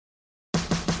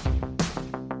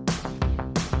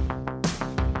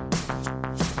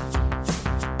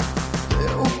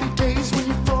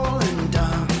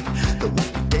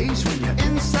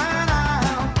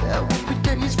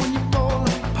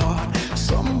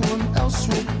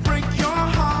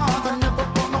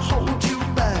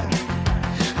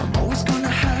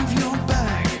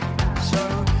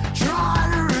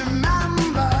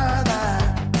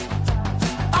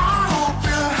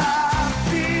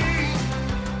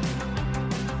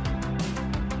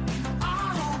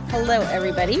Hello,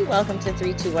 everybody. Welcome to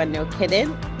 321 No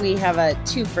Kidding. We have a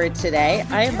twofer today.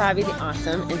 I am Bobby the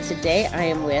Awesome, and today I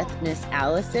am with Miss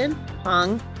Allison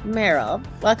Hong Merrill.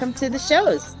 Welcome to the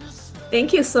shows.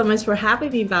 Thank you so much for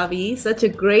having me, Bobby. Such a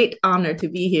great honor to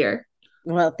be here.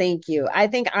 Well, thank you. I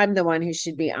think I'm the one who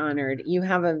should be honored. You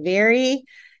have a very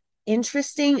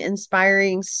interesting,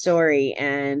 inspiring story,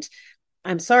 and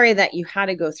I'm sorry that you had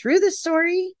to go through the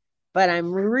story, but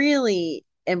I'm really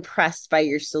impressed by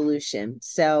your solution.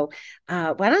 So,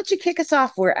 why don't you kick us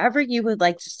off wherever you would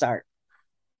like to start?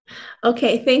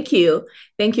 Okay, thank you.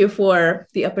 Thank you for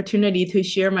the opportunity to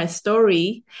share my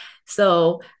story.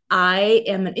 So, I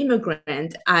am an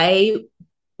immigrant. I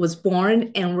was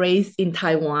born and raised in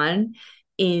Taiwan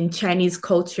in Chinese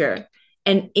culture.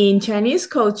 And in Chinese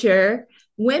culture,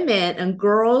 women and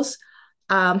girls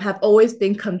have always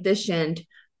been conditioned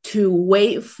to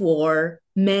wait for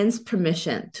men's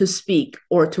permission to speak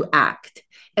or to act.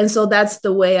 And so that's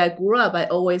the way I grew up. I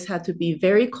always had to be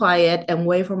very quiet and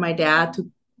wait for my dad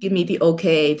to give me the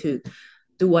okay to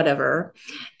do whatever.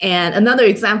 And another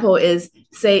example is,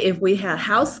 say, if we had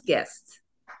house guests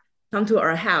come to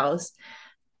our house,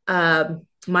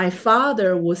 my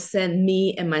father would send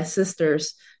me and my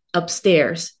sisters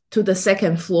upstairs to the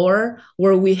second floor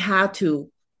where we had to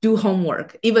do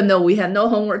homework. Even though we had no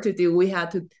homework to do, we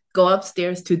had to go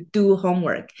upstairs to do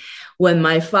homework. When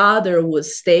my father would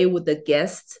stay with the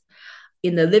guests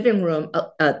in the living room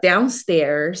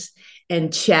downstairs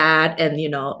and chat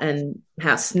and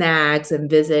have snacks and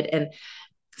visit. And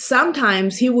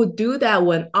sometimes he would do that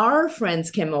when our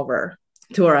friends came over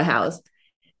to our house,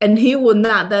 and he would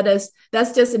not. That's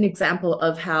just an example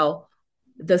of how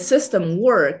the system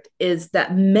worked, is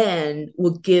that men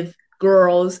would give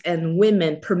girls and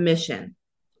women permission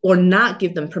or not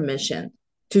give them permission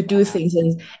to do things.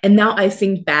 And now I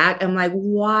think back, I'm like,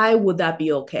 why would that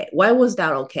be okay? Why was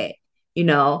that okay? you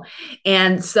know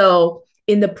and so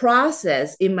in the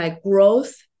process, in my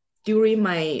growth during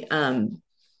my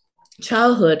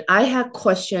childhood, I had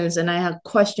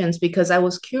questions because I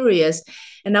was curious,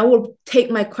 and I would take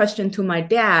my question to my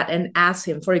dad and ask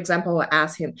him. For example, I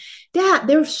ask him, Dad,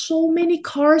 there's so many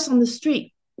cars on the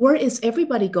street, where is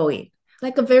everybody going?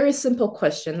 Like a very simple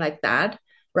question like that,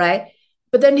 right?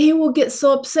 But then he will get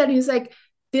so upset. He's like,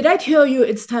 did I tell you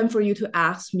it's time for you to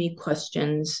ask me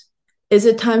questions? Is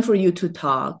it time for you to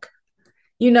talk?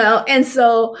 And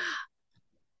so,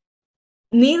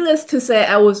 needless to say,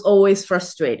 I was always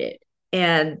frustrated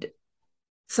and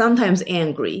sometimes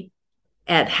angry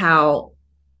at how,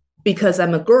 because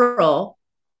I'm a girl,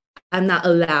 I'm not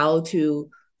allowed to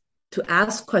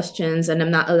ask questions, and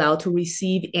I'm not allowed to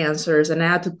receive answers, and I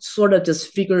had to sort of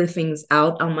just figure things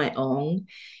out on my own.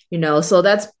 So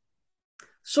that's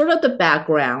sort of the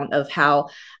background of how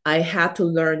I had to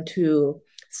learn to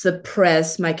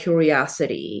suppress my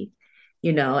curiosity,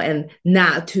 and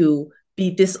not to be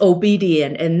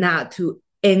disobedient and not to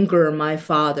anger my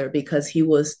father because he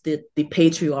was the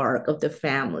patriarch of the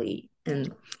family.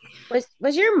 And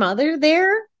Was your mother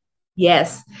there?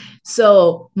 yes,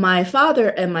 so my father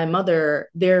and my mother,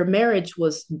 their marriage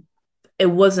it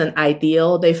wasn't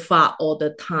ideal. They fought all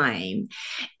the time.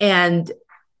 And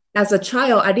as a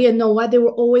child, I didn't know why they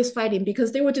were always fighting,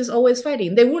 because they were just always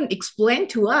fighting. They wouldn't explain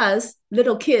to us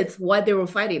little kids why they were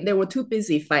fighting. They were too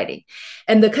busy fighting.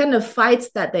 And the kind of fights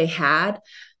that they had,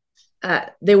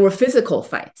 they were physical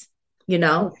fights, you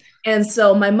know? And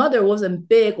so my mother wasn't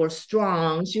big or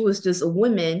strong. She was just a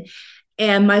woman.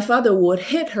 And my father would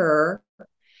hit her,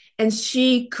 and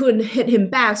she couldn't hit him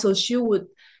back. So she would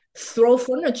throw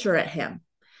furniture at him,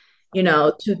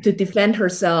 to defend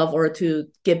herself or to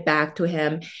get back to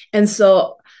him. And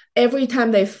so every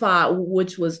time they fought,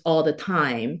 which was all the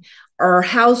time, our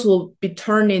house will be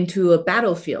turned into a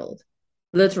battlefield,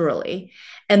 literally.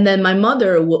 And then my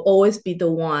mother will always be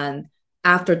the one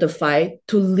after the fight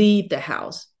to leave the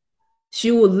house.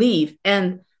 She would leave.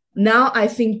 And now I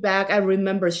think back, I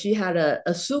remember she had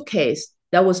a suitcase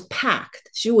that was packed.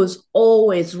 She was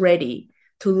always ready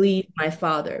to leave my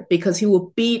father because he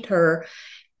would beat her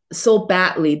so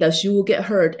badly that she would get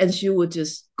hurt, and she would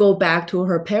just go back to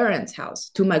her parents' house,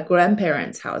 to my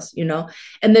grandparents' house,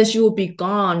 and then she would be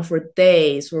gone for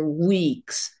days or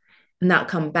weeks, not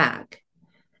come back.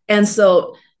 And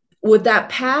so, with that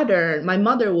pattern, my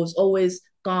mother was always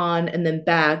gone and then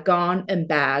back, gone and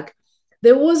back.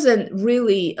 There wasn't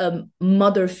really a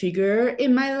mother figure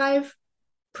in my life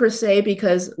per se,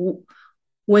 because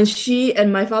when she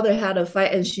and my father had a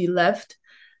fight and she left,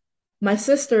 my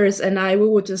sisters and I, we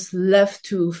were just left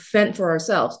to fend for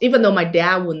ourselves, even though my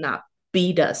dad would not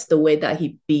beat us the way that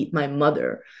he beat my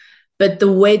mother. But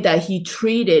the way that he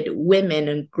treated women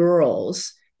and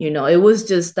girls, it was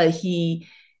just that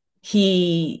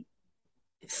he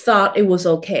thought it was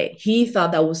okay. He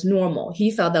thought that was normal.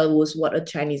 He thought that was what a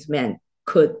Chinese man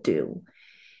could do.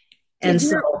 And Did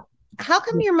so, your How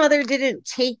come your mother didn't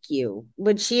take you?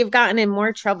 Would she have gotten in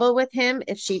more trouble with him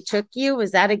if she took you?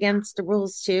 Was that against the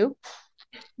rules too?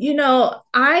 you know,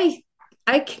 I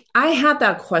had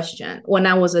that question when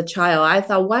I was a child. I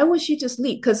thought, why would she just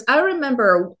leave? Because I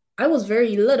remember I was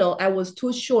very little. I was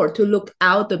too short to look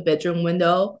out the bedroom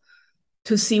window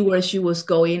to see where she was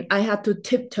going. I had to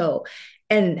tiptoe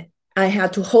and I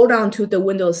had to hold on to the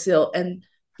windowsill and,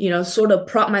 sort of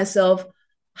prop myself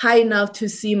high enough to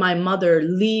see my mother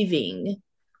leaving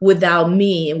without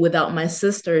me and without my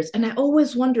sisters. And I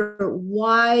always wonder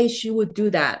why she would do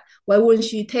that. Why wouldn't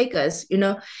she take us,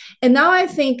 And now I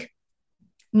think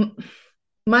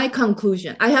my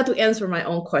conclusion, I had to answer my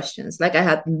own questions. Like I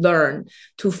had learned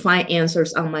to find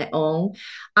answers on my own.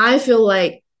 I feel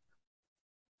like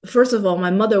first of all,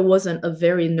 my mother wasn't a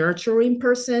very nurturing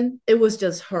person. It was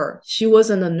just her. She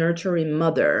wasn't a nurturing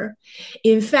mother.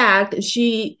 In fact,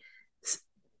 she,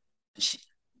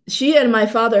 she and my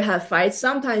father had fights.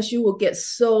 Sometimes she would get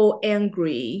so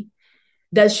angry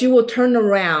that she would turn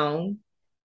around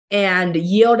and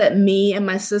yelled at me and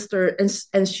my sister,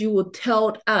 and she would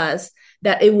tell us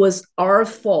that it was our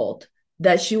fault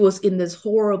that she was in this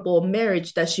horrible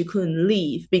marriage that she couldn't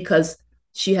leave because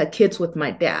she had kids with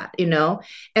my dad.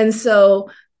 And so,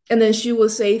 and then she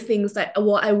would say things like,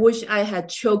 well, I wish I had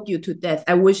choked you to death.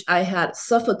 I wish I had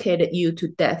suffocated you to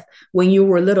death when you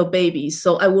were little babies,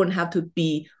 so I wouldn't have to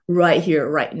be right here,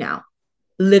 right now,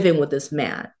 living with this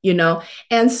man.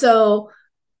 And so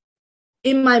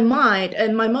in my mind,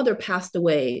 and my mother passed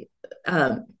away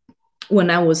um, when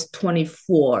I was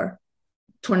 24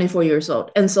 years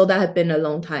old. And so that had been a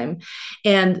long time.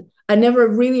 And I never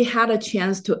really had a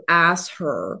chance to ask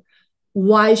her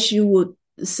why she would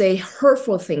say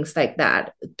hurtful things like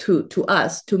that to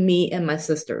us, to me and my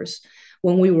sisters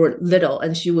when we were little.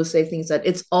 And she would say things like,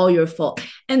 it's all your fault.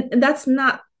 And that's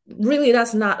not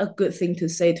a good thing to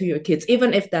say to your kids,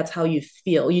 even if that's how you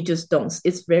feel. You just don't.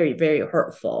 It's very, very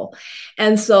hurtful.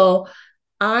 And so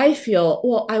I feel,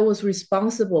 well, I was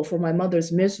responsible for my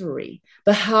mother's misery,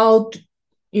 but how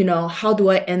do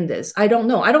I end this? I don't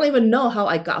know. I don't even know how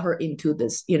I got her into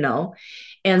this.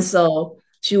 And so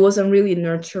she wasn't really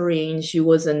nurturing. She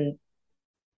wasn't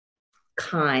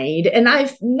kind. And I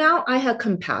have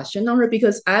compassion on her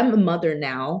because I'm a mother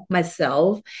now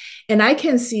myself. And I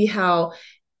can see how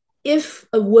if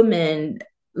a woman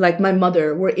like my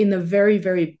mother were in a very,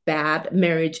 very bad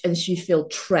marriage and she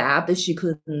felt trapped and she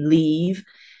couldn't leave,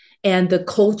 and the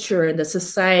culture and the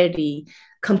society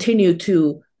continue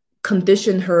to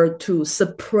condition her to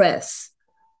suppress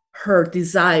her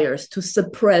desires, to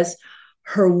suppress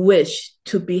her wish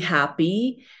to be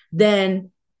happy, then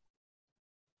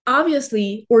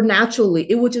obviously or naturally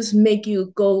it would just make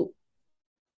you go,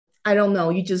 I don't know,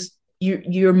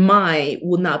 your mind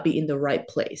will not be in the right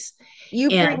place. You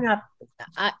And bring up,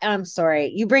 I'm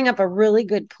sorry, you bring up a really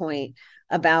good point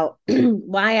about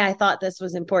why I thought this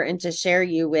was important to share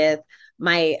you with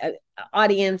my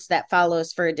audience that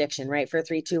follows for addiction, right? For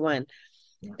 321.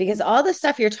 Because all the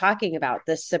stuff you're talking about,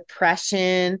 the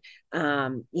suppression,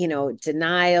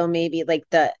 denial, maybe like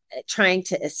the trying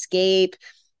to escape,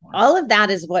 all of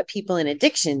that is what people in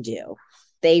addiction do.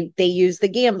 They use the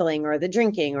gambling or the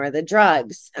drinking or the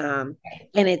drugs, and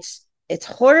it's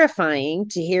horrifying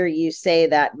to hear you say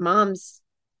that mom's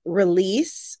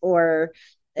release or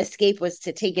escape was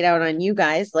to take it out on you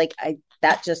guys. Like I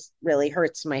that just really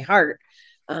hurts my heart.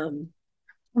 um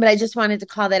but I just wanted to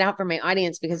call that out for my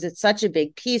audience because it's such a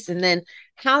big piece. And then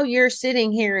how you're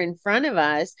sitting here in front of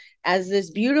us as this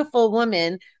beautiful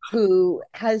woman who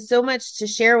has so much to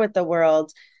share with the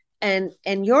world, and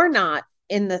you're not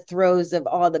in the throes of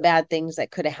all the bad things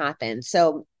that could have happened.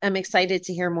 So I'm excited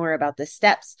to hear more about the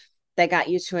steps that got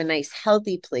you to a nice,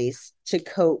 healthy place to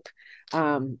cope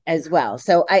as well.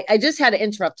 So I just had to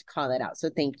interrupt to call that out. So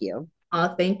thank you.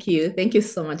 oh, thank you. Thank you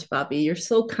so much, Bobby. You're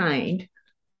so kind.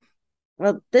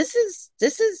 Well, this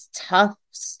is tough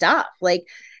stuff. Like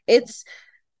it's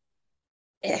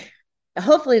eh,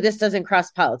 hopefully this doesn't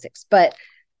cross politics, but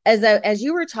as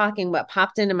you were talking, what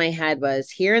popped into my head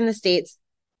was here in the States,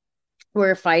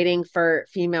 we're fighting for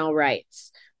female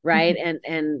rights, right? Mhm.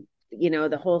 And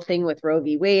the whole thing with Roe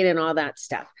v. Wade and all that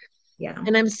stuff. Yeah.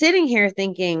 And I'm sitting here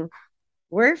thinking,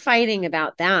 we're fighting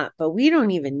about that, but we don't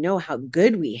even know how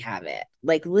good we have it.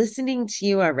 Like listening to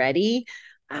you already,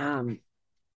 um,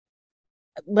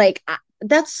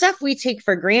 that's stuff we take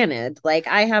for granted. Like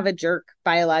I have a jerk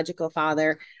biological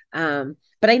father,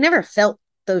 but I never felt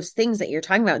those things that you're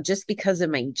talking about just because of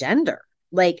my gender.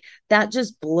 Like that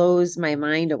just blows my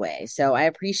mind away. So I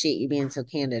appreciate you being so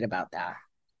candid about that.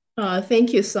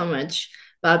 Thank you so much,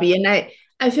 Bobby. And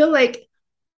I feel like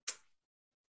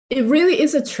it really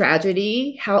is a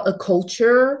tragedy how a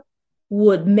culture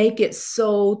would make it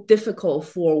so difficult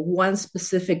for one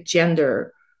specific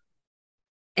gender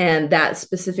and that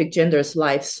specific gender's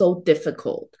life so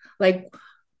difficult. Like,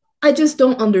 I just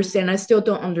don't understand. I still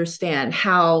don't understand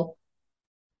how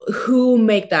who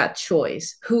make that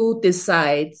choice, who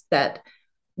decides that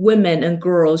women and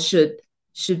girls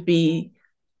should be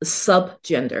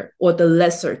subgender or the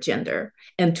lesser gender,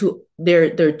 and to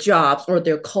their jobs or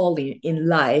their calling in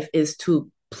life is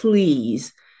to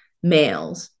please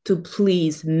males, to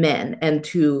please men, and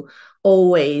to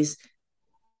always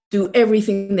do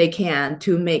everything they can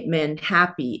to make men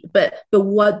happy. But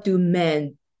what do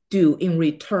men do in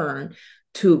return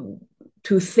to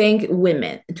thank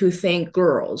women, to thank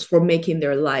girls for making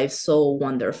their lives so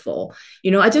wonderful?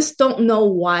 I just don't know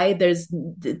why there's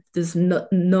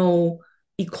no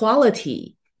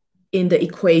equality in the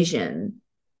equation,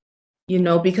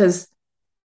 because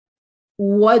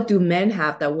what do men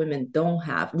have that women don't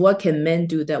have? What can men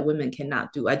do that women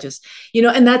cannot do?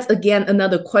 And that's again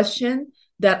another question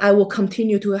that I will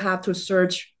continue to have to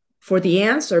search for the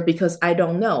answer, because I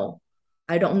don't know.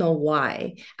 I don't know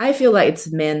why. I feel like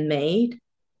it's man-made.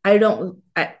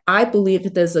 I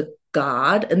believe there's a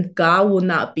God, and God will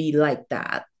not be like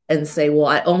that and say, well,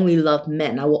 I only love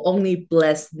men. I will only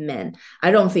bless men.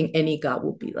 I don't think any God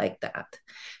will be like that.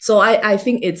 So I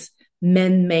think it's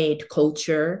man-made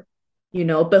culture,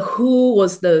 but who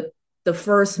was the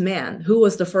first man? Who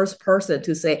was the first person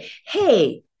to say,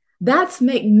 hey, that's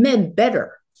make men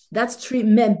better. That's treat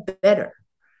men better,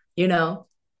 you know?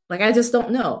 Like, I just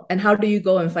don't know. And how do you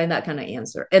go and find that kind of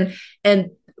answer?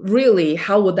 And really,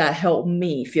 how would that help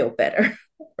me feel better?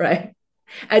 Right?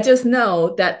 I just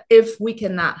know that if we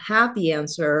cannot have the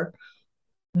answer,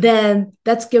 then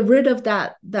let's get rid of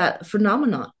that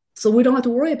phenomenon, so we don't have to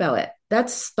worry about it.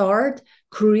 Let's start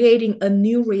creating a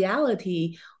new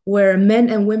reality where men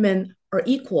and women are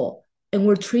equal and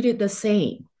we're treated the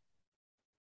same,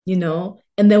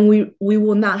 and then we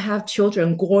will not have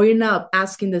children growing up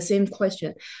asking the same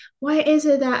question: why is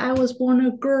it that I was born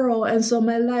a girl and so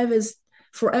my life is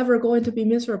forever going to be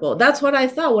miserable? That's what I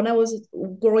thought when I was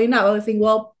growing up. I would think,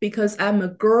 well, because I'm a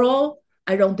girl,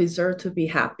 I don't deserve to be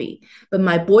happy. But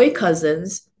my boy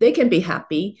cousins, they can be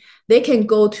happy. They can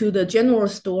go to the general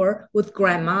store with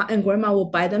grandma, and grandma will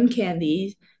buy them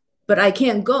candy. But I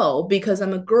can't go because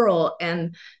I'm a girl.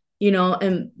 And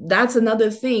that's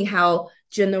another thing, how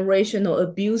generational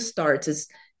abuse starts, is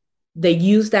they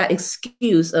use that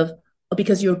excuse of, "Oh,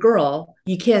 because you're a girl,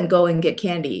 you can't go and get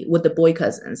candy with the boy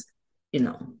cousins, you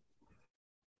know.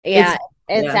 It's Yeah,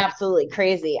 it's yeah, absolutely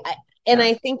crazy. And yeah.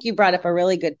 I think you brought up a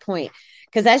really good point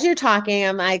because as you're talking,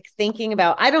 I'm like thinking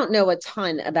about, I don't know a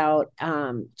ton about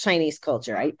Chinese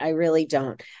culture. I really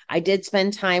don't. I did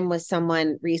spend time with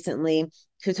someone recently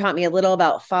who taught me a little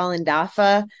about Falun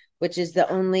Dafa, which is the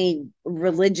only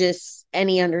religious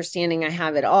any understanding I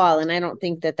have at all. And I don't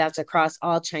think that that's across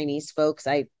all Chinese folks.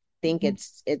 I think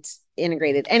it's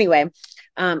integrated. Anyway,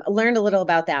 I learned a little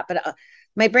about that, but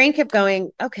my brain kept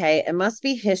going, okay, it must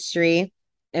be history.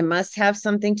 It must have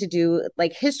something to do,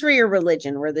 like history or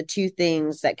religion were the two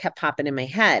things that kept popping in my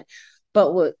head.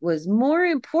 But what was more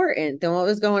important than what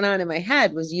was going on in my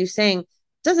head was you saying,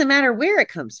 doesn't matter where it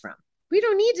comes from. We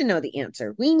don't need to know the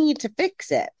answer. We need to fix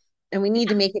it and we need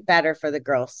to make it better for the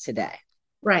girls today.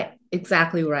 Right,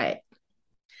 exactly right.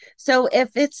 So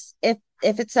if it's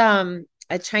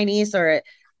a Chinese or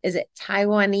is it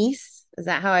Taiwanese? Is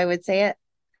that how I would say it?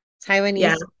 Yeah.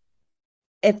 Taiwanese,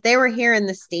 if they were here in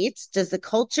the States, does the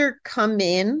culture come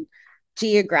in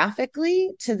geographically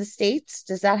to the States?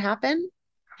 Does that happen?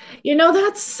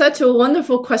 That's such a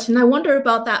wonderful question. I wonder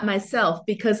about that myself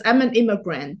because I'm an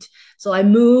immigrant. So I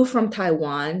moved from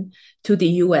Taiwan to the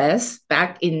US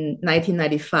back in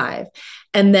 1995.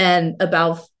 And then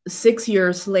about 6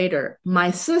 years later, my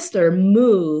sister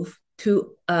moved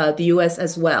to the US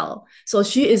as well. So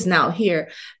she is now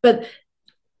here. But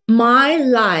my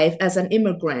life as an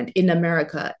immigrant in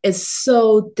America is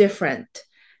so different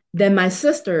than my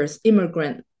sister's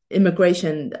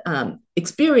immigration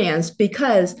experience,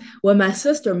 because when my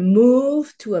sister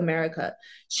moved to America,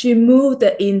 she moved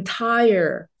the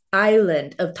entire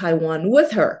island of Taiwan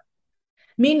with her,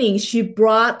 meaning she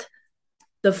brought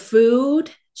the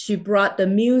food, she brought the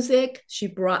music, she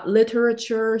brought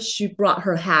literature, she brought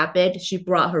her habit, she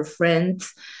brought her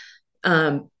friends.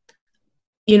 Um,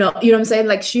 what I'm saying?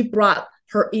 Like, she brought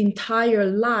her entire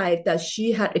life that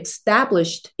she had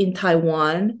established in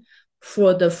Taiwan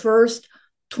for the first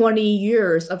 20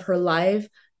 years of her life,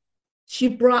 she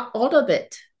brought all of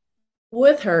it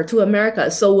with her to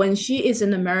America. So when she is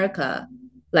in America,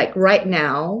 like right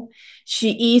now, she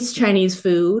eats Chinese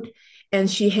food and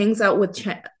she hangs out with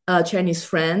Chinese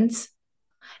friends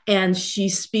and she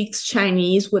speaks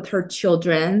Chinese with her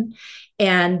children.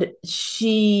 And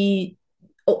she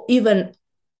even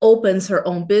opens her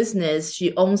own business.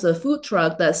 She owns a food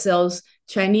truck that sells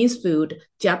Chinese food,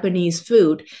 Japanese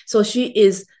food. So she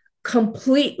is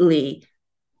completely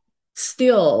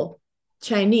still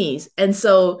Chinese. And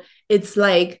so it's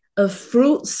like a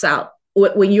fruit salad.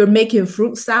 When you're making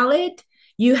fruit salad,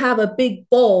 you have a big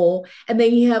bowl and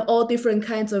then you have all different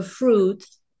kinds of fruit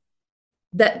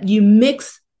that you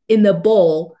mix in the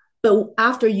bowl. But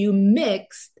after you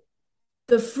mix,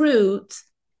 the fruits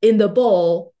in the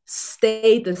bowl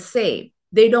stay the same.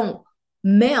 They don't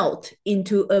melt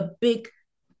into a big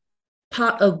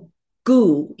pot of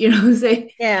goo. You know what I'm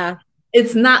saying? Yeah.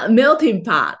 It's not melting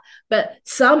pot. But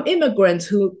some immigrants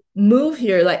who move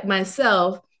here, like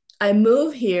myself, I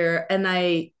move here and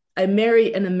I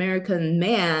marry an American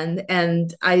man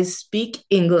and I speak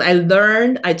English.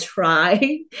 I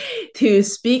try to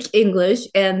speak English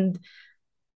and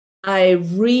I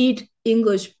read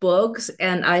English books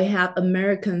and I have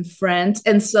American friends.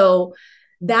 And so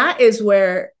that is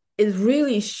where it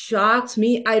really shocked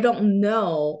me. I don't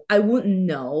know. I wouldn't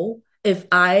know if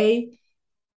I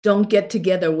don't get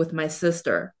together with my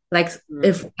sister. Like Mm.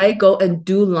 if I go and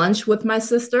do lunch with my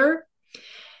sister,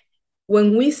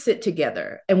 when we sit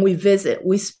together and we visit,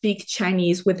 we speak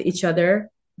Chinese with each other.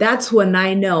 That's when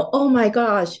I know, oh my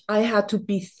gosh, I had to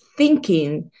be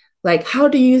thinking like, how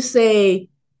do you say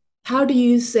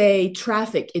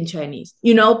traffic in Chinese?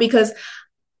 You know, because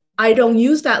I don't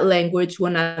use that language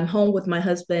when I'm home with my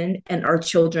husband and our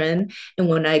children, and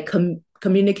when I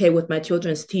communicate with my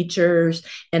children's teachers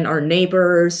and our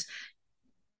neighbors.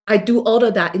 I do all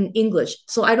of that in English.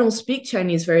 So I don't speak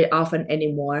Chinese very often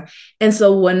anymore. And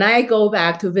so when I go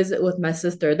back to visit with my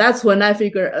sister, that's when I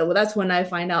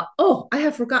find out, oh, I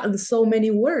have forgotten so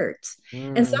many words.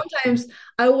 And Mm. sometimes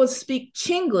I will speak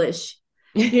Chinglish,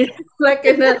 you know, like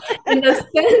in a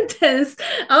sentence,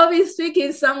 I'll be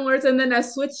speaking some words and then I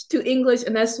switch to English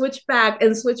and I switch back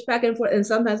and forth. And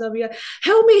sometimes I'll be like,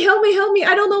 help me, help me, help me.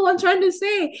 I don't know what I'm trying to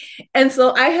say. And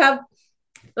so I have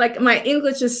like my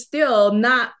English is still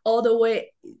not all the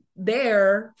way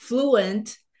there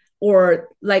fluent or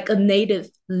like a native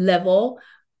level,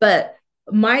 but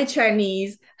my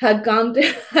Chinese had gone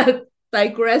had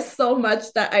digressed so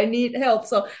much that I need help.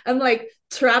 So I'm like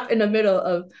trapped in the middle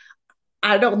of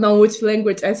I don't know which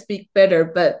language I speak better,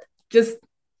 but just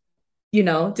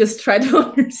just try to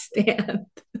understand.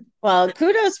 Well,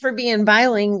 kudos for being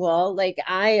bilingual. Like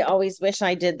I always wish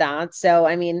I did that. So,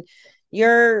 I mean,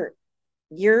 you're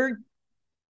you're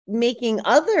making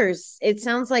others, it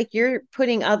sounds like you're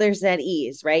putting others at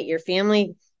ease, right? Your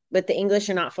family with the English,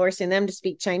 you're not forcing them to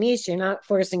speak Chinese, you're not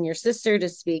forcing your sister to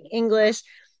speak English.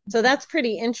 So that's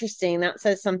pretty interesting. That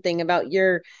says something about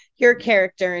your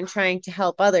character and trying to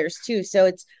help others too. So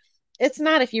it's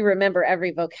not if you remember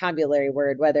every vocabulary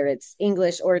word, whether it's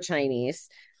English or Chinese.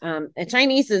 And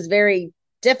Chinese is very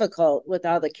difficult with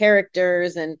all the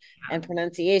characters and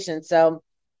pronunciation. So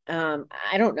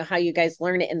I don't know how you guys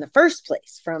learn it in the first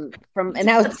place from an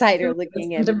outsider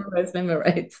looking in.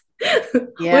 Memorize.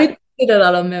 Yeah. We did a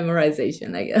lot of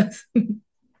memorization, I guess.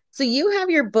 So you have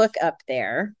your book up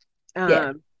there,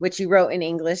 Yeah. which you wrote in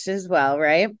English as well,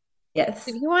 right? If Yes.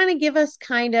 you want to give us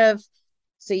kind of,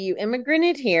 so you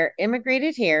immigrated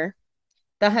here.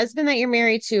 The husband that you're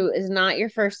married to is not your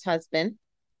first husband,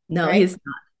 No, right? he's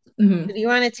not. So do you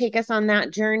want to take us on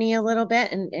that journey a little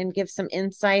bit and give some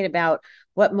insight about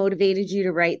what motivated you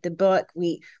to write the book?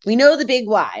 We know the big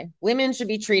why. Women should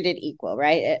be treated equal,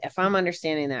 right? If I'm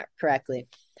understanding that correctly.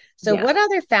 So Yeah. what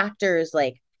other factors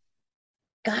like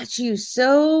got you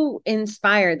so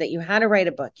inspired that you had to write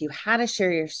a book, you had to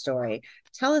share your story?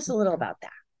 Tell us a little about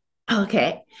that.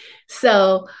 Okay.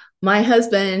 So my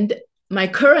husband, my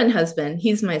current husband,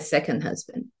 he's my second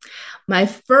husband. My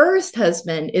first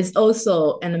husband is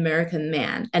also an American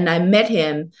man, and I met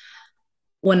him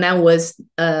when I was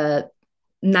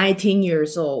 19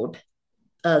 years old,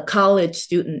 a college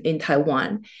student in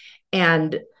Taiwan.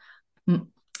 And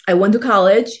I went to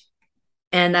college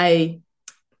and I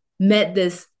met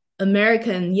this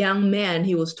American young man.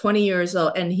 He was 20 years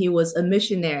old and he was a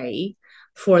missionary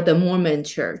for the Mormon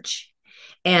church.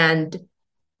 And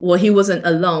well, he wasn't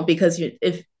alone because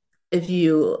if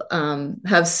you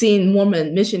have seen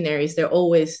Mormon missionaries, they're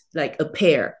always like a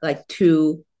pair, like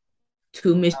two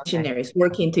Okay. missionaries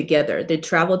working together. They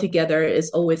travel together. It's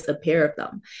always a pair of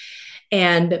them.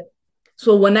 And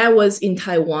So when I was in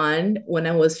Taiwan, when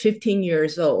I was 15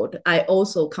 years old, I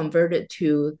also converted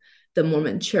to the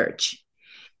Mormon church.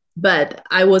 But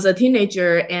I was a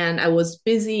teenager and I was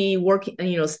busy working,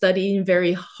 studying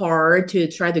very hard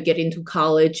to try to get into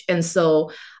college. And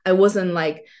so I wasn't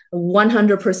like a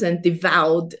 100%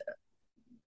 devout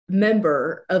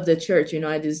member of the church.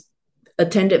 I just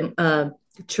attended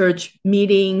church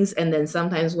meetings and then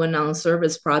sometimes went on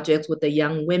service projects with the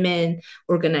young women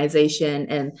organization.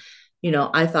 And,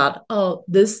 I thought, oh,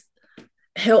 this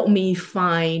helped me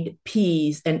find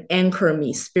peace and anchor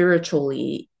me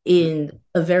spiritually in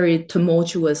a very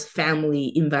tumultuous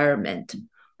family environment,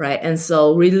 right? And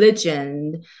so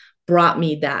religion brought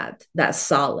me that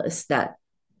solace, that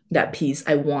peace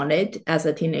I wanted as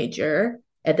a teenager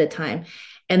at the time.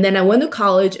 And then I went to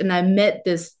college and I met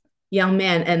this young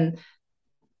man, and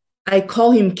I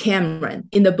call him Cameron.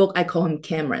 In the book, I call him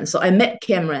Cameron. So I met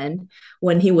Cameron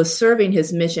when he was serving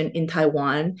his mission in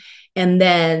Taiwan. And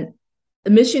then the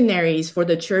missionaries for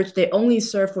the church, they only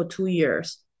serve for 2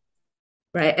 years,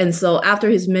 right? And so after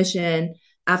his mission,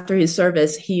 after his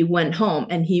service, he went home,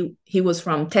 and he was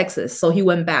from Texas. So he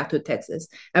went back to Texas.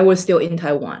 I was still in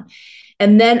Taiwan.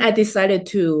 And then I decided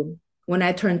to, when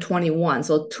I turned 21,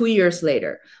 so 2 years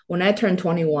later, when I turned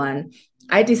 21,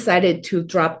 I decided to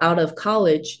drop out of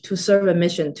college to serve a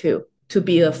mission too, to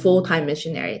be a full-time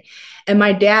missionary. And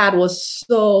my dad was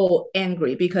so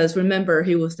angry because remember,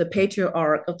 he was the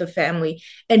patriarch of the family.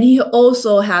 And he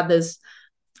also had this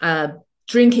uh,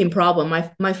 drinking problem.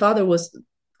 My father was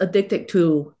addicted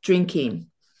to drinking.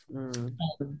 Mm.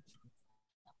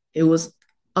 It was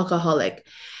alcoholic.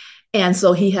 And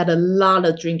so he had a lot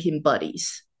of drinking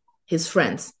buddies, his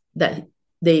friends that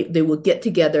they would get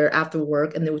together after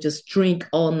work and they would just drink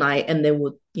all night and they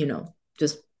would,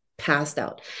 just passed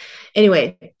out.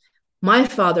 Anyway, my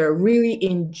father really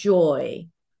enjoyed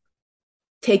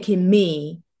taking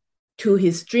me to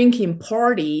his drinking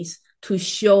parties to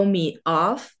show me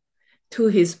off to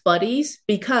his buddies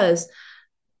because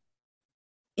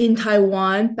in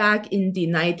Taiwan back in the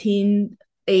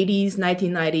 1980s,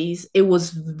 1990s, it was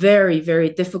very, very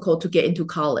difficult to get into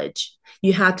college.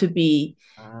 You had to be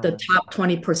the top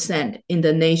 20% in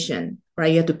the nation,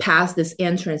 right? You had to pass this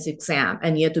entrance exam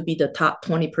and you had to be the top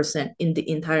 20% in the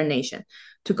entire nation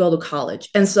to go to college.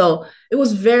 And so it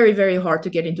was very, very hard to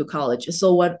get into college.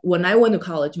 So when I went to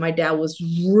college, my dad was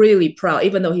really proud,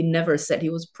 even though he never said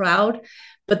he was proud.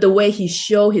 But the way he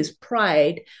showed his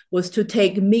pride was to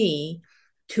take me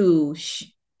to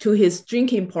to his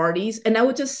drinking parties, and I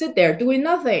would just sit there doing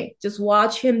nothing, just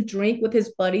watch him drink with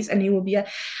his buddies, and he would be like,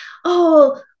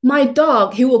 "Oh, my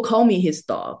dog." He will call me his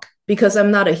dog because I'm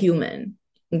not a human.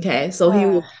 Okay, so he Uh,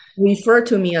 will refer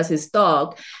to me as his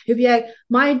dog. He'll be like,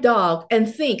 "My dog,"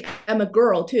 and think I'm a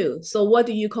girl too. So what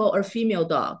do you call a female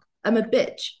dog? I'm a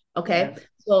bitch. yeah. Okay,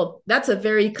 so that's a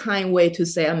very kind way to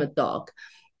say I'm a dog.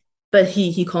 But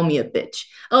he called me a bitch.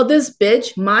 Oh, this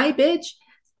bitch, my bitch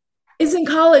is in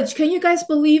college. Can you guys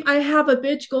believe I have a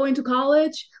bitch going to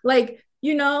college? Like,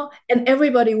 and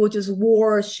everybody will just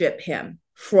worship him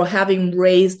for having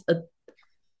raised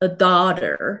a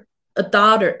daughter. A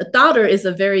daughter is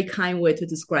a very kind way to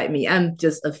describe me. I'm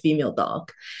just a female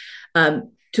dog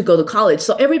to go to college.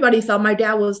 So everybody thought my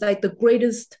dad was like the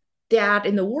greatest dad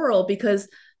in the world because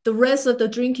the rest of the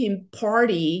drinking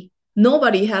party,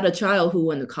 nobody had a child who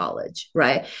went to college,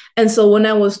 right? And so when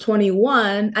I was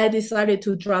 21, I decided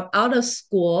to drop out of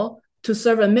school to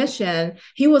serve a mission.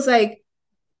 He was like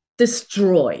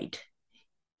destroyed.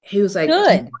 He was like,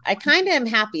 Good. I kind of am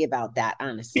happy about that,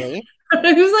 honestly.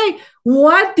 he was like,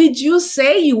 "What did you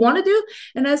say you want to do?"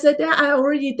 And I said, "Yeah, I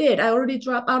already did. I already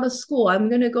dropped out of school. I'm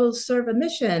gonna go serve a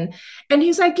mission." And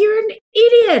he's like, "You're an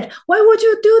idiot. Why would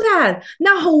you do that?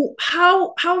 Now,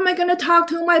 how am I gonna talk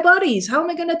to my buddies? How am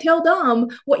I gonna tell them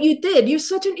what you did? You're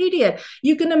such an idiot.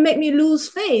 You're gonna make me lose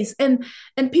face, and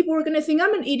people are gonna think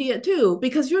I'm an idiot too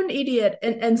because you're an idiot."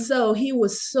 And so he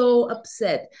was so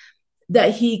upset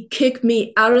that he kicked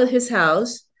me out of his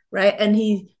house, right? And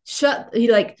he shut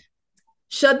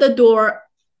the door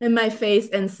in my face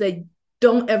and said,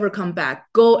 "Don't ever come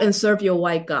back. Go and serve your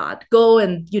white God. Go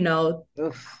and,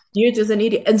 Oof. you're just an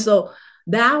idiot." And so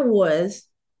that was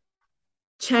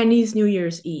Chinese New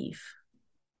Year's Eve,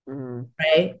 Mm.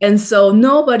 right? And so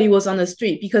nobody was on the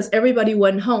street because everybody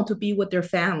went home to be with their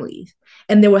families.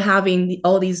 And they were having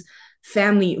all these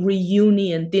family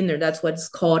reunion dinner. That's what it's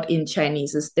called in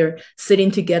Chinese. Is they're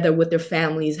sitting together with their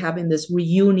families having this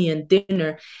reunion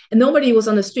dinner, and nobody was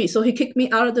on the street. So he kicked me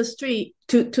out of the street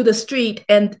to the street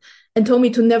and told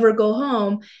me to never go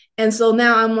home. And so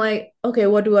now I'm like, okay,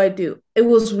 what do I do? It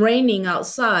was raining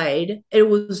outside. It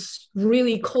was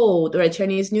really cold, right?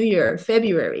 Chinese New Year,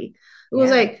 February. It was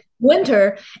Yeah. like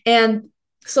winter. And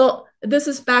so this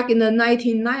is back in the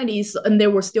 1990s, and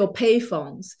there were still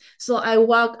payphones. So I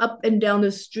walk up and down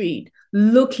the street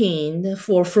looking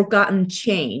for forgotten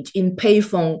change in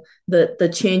payphone,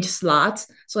 the change slots.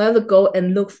 So I have to go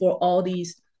and look for all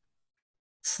these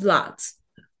slots,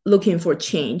 looking for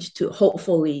change to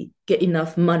hopefully get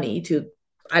enough money to,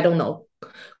 I don't know,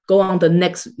 go on the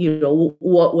next,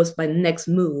 what was my next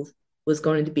move was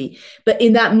going to be. But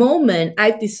in that moment,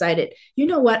 I decided, you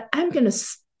know what, I'm going to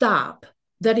stop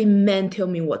letting men tell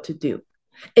me what to do.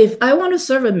 If I want to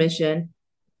serve a mission,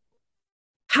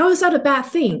 how is that a bad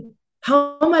thing?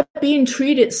 How am I being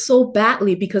treated so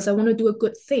badly because I want to do a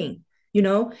good thing, you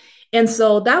know? And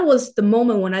so that was the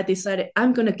moment when I decided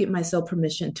I'm going to give myself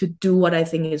permission to do what I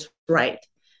think is right,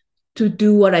 to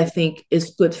do what I think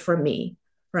is good for me,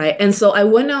 right? And so I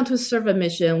went out to serve a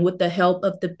mission with the help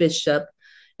of the bishop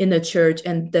in the church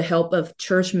and the help of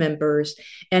church members.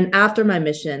 And after my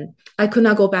mission, I could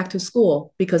not go back to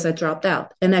school because I dropped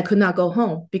out, and I could not go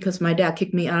home because my dad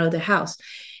kicked me out of the house.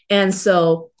 And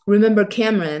so remember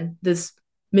Cameron, this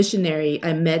missionary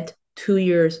I met 2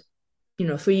 years,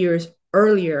 3 years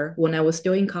earlier when I was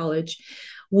still in college.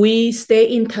 We stay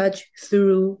in touch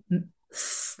through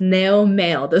snail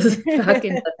mail. This is back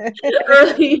in the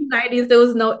early 90s. There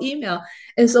was no email.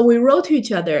 And so we wrote to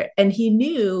each other, and he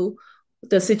knew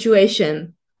the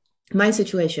situation, my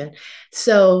situation.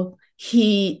 So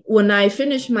when I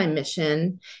finished my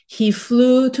mission, he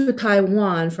flew to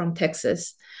Taiwan from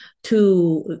Texas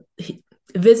to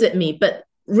visit me. But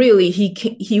really,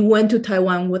 he went to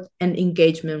Taiwan with an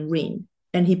engagement ring,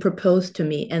 and he proposed to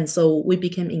me, and so we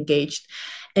became engaged.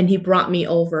 And he brought me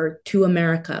over to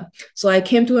America. So I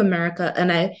came to America,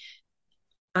 and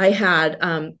I had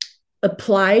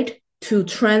applied to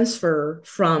transfer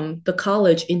from the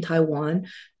college in Taiwan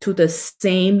to the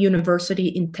same university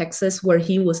in Texas where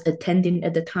he was attending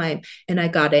at the time, and I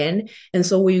got in. And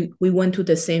so we went to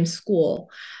the same school.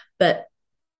 But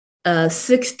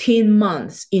 16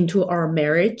 months into our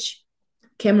marriage,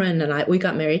 Cameron and I, we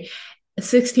got married.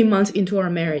 16 months into our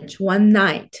marriage, one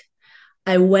night,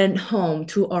 I went home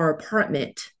to our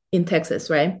apartment in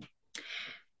Texas, right?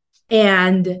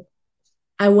 And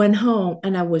I went home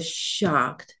and I was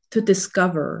shocked to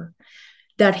discover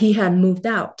that he had moved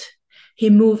out. He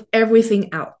moved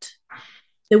everything out.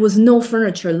 There was no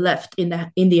furniture left in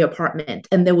the apartment,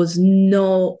 and there was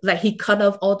no, like, he cut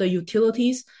off all the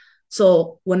utilities.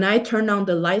 So when I turned on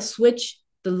the light switch,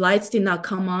 the lights did not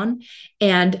come on.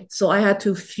 And so I had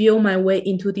to feel my way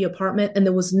into the apartment, and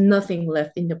there was nothing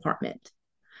left in the apartment.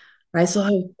 Right.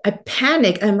 So I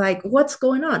panic. I'm like, what's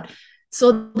going on?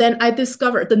 So then I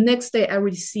discovered the next day I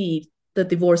received the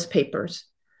divorce papers.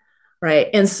 Right.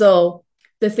 And so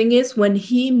the thing is, when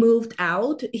he moved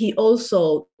out, he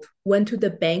also went to the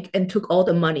bank and took all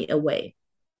the money away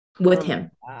with Oh my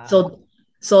him. God.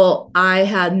 So I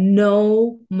had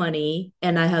no money,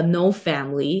 and I had no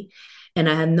family, and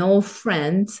I had no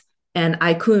friends, and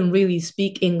I couldn't really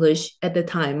speak English at the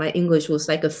time. My English was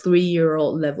like a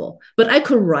 3-year-old level, but I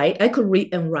could write, I could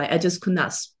read and write. I just could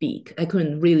not speak. I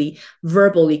couldn't really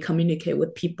verbally communicate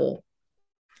with people.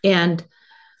 And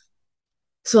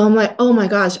so I'm like, oh my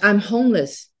gosh, I'm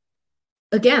homeless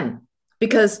again.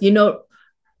 Because,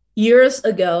 years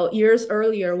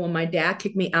earlier, when my dad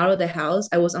kicked me out of the house,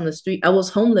 I was on the street. I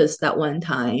was homeless that one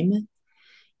time.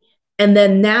 And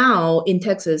then now in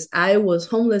Texas, I was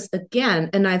homeless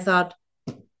again. And I thought,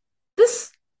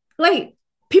 this, like,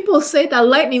 people say that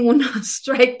lightning will not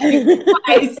strike you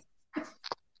twice.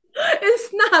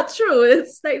 It's not true.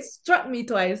 It's like struck me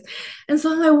twice. And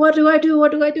so I'm like, what do I do?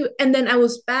 What do I do? And then I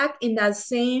was back in that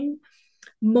same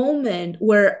moment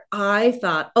where I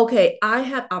thought, okay, I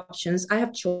have options, I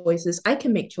have choices, I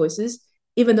can make choices,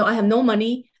 even though I have no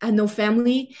money, I have no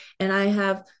family, and I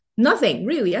have nothing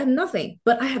really. I have nothing,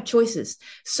 but I have choices.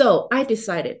 So I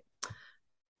decided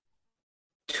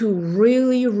to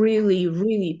really, really,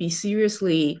 really be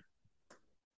seriously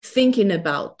thinking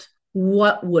about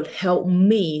what would help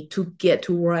me to get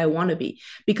to where I want to be,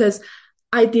 because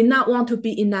I did not want to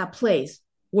be in that place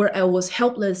where I was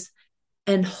helpless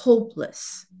and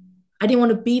hopeless. I didn't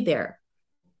want to be there.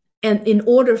 And in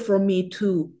order for me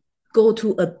to go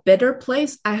to a better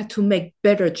place, I had to make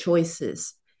better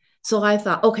choices. So I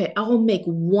thought, okay, I'll make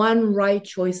one right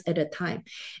choice at a time.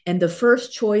 And the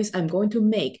first choice I'm going to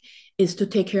make is to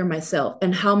take care of myself.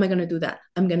 And how am I going to do that?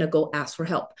 I'm going to go ask for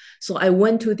help. So I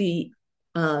went to the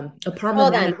apartment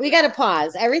Hold on. manager. We got to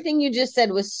pause. Everything you just said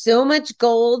was so much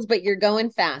gold, but you're going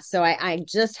fast. So I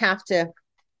just have to,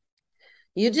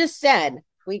 you just said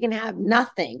we can have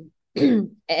nothing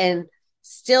and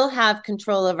still have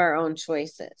control of our own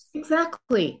choices.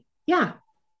 Exactly. Yeah.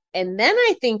 And then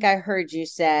I think I heard you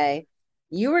say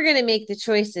you were going to make the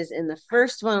choices, and the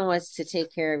first one was to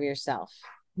take care of yourself.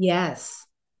 Yes.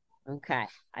 Okay.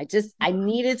 I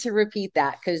needed to repeat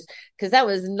that because that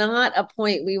was not a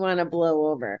point we want to blow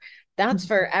over. That's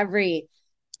for every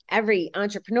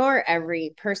entrepreneur,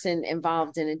 every person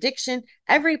involved in addiction,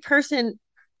 every person,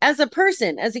 as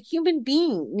a human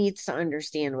being needs to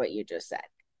understand what you just said.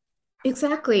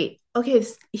 Exactly. Okay,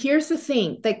 here's the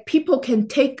thing. Like people can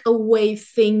take away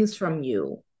things from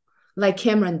you, like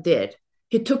Cameron did.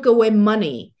 He took away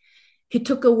money. He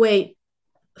took away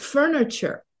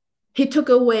furniture. He took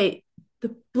away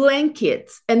the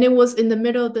blankets, and it was in the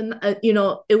middle of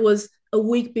it was a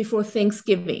week before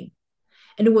Thanksgiving,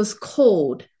 and it was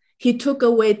cold. He took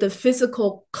away the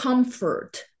physical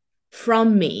comfort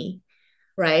from me,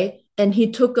 right? And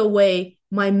he took away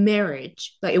my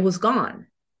marriage, like it was gone.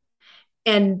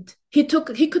 And he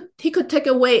could take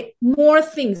away more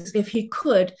things if he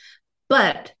could,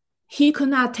 but he could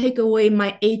not take away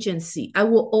my agency. I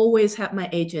will always have my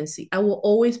agency. I will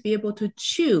always be able to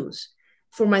choose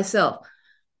for myself.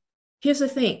 Here's the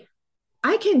thing: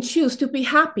 I can choose to be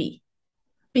happy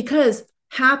because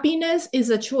happiness is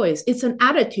a choice, it's an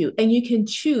attitude, and you can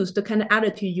choose the kind of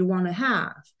attitude you want to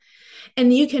have.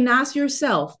 And you can ask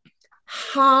yourself,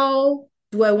 how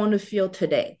do I want to feel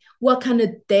today? What kind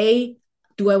of day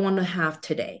do I want to have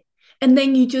today? And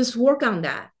then you just work on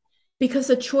that because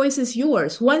the choice is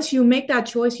yours. Once you make that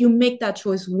choice, you make that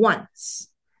choice once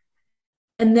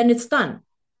and then it's done.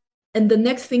 And the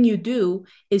next thing you do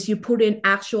is you put in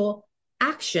actual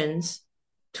actions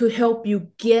to help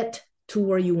you get to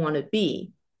where you want to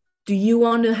be. Do you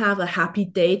want to have a happy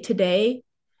day today?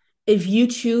 If you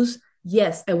choose,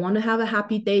 yes, I want to have a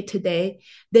happy day today,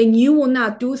 then you will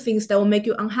not do things that will make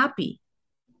you unhappy.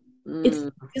 It's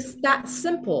Mm. it's that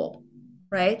simple,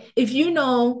 right? If you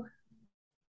know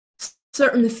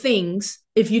certain things,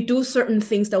 if you do certain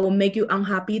things that will make you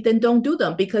unhappy, then don't do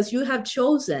them because you have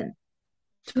chosen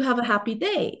to have a happy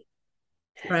day,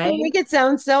 You right? make it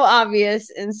sound so obvious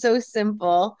and so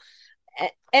simple.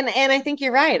 And I think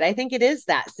you're right. I think it is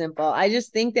that simple. I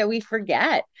just think that we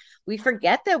forget. We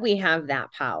forget that we have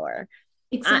that power.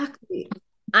 I Exactly.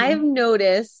 I've Mhm.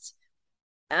 noticed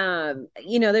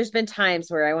there's been times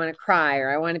where I want to cry or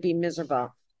I want to be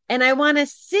miserable and I want to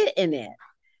sit in it.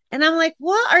 And I'm like,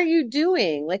 what are you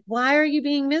doing? Like, why are you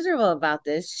being miserable about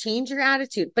this? Change your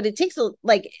attitude. But it takes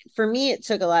for me, it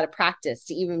took a lot of practice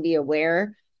to even be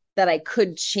aware that I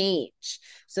could change.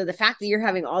 So the fact that you're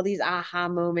having all these aha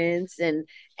moments and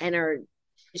are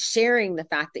sharing the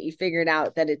fact that you figured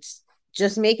out that it's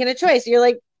just making a choice. You're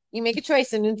like, you make a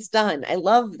choice and it's done. I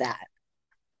love that.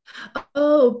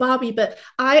 Oh, Bobby, but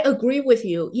I agree with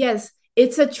you. Yes,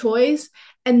 it's a choice.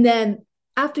 And then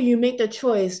after you make the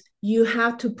choice, you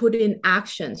have to put in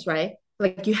actions, right?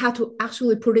 Like you have to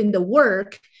actually put in the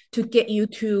work to get you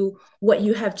to what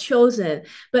you have chosen.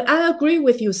 But I agree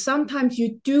with you. Sometimes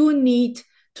you do need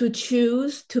to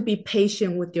choose to be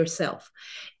patient with yourself.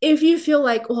 If you feel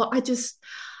like, well,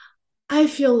 I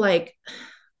feel like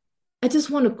I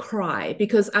just want to cry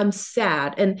because I'm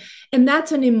sad, and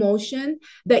that's an emotion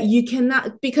that you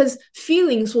cannot, because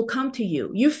feelings will come to you.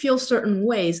 You feel certain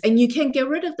ways and you can't get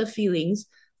rid of the feelings,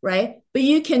 right? But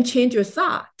you can change your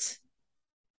thoughts.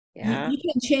 Yeah. You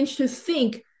can change to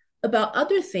think about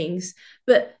other things,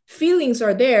 but feelings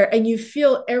are there and you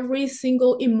feel every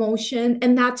single emotion,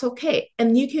 and that's okay.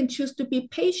 And you can choose to be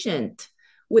patient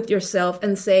with yourself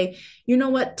and say, you know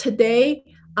what, today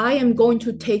I am going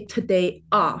to take today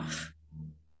off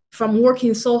from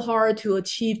working so hard to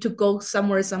achieve to go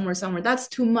somewhere. That's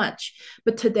too much.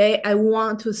 But today I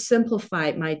want to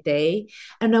simplify my day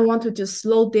and I want to just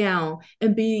slow down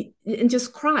and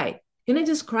just cry. Can I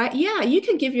just cry? Yeah, you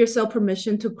can give yourself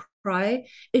permission to cry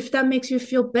if that makes you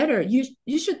feel better.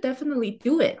 You should definitely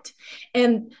do it.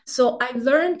 And so I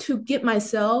learned to give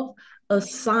myself a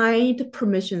signed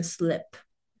permission slip.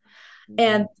 Mhm.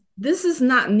 And this is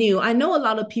not new. I know a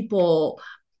lot of people,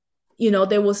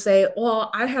 they will say, well,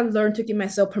 I have learned to give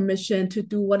myself permission to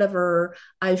do whatever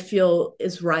I feel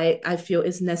is right, I feel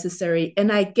is necessary.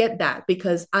 And I get that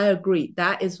because I agree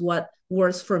that is what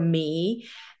works for me.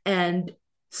 And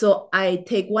so I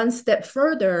take one step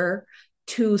further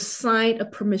to sign a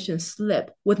permission slip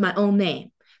with my own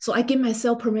name. So I give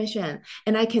myself permission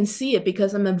and I can see it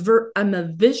because I'm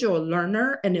a visual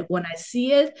learner. And when I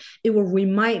see it, it will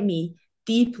remind me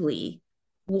deeply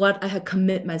what I had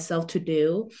commit myself to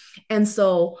do. And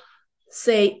so,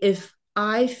 say if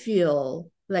I feel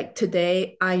like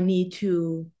today I need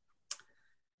to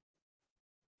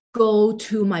go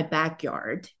to my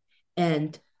backyard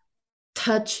and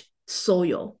touch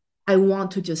soil, I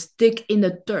want to just dig in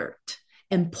the dirt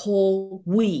and pull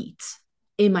weeds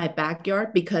in my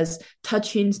backyard because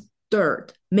touching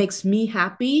dirt makes me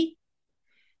happy,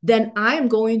 then I'm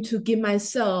going to give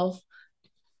myself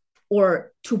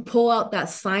or to pull out that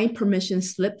signed permission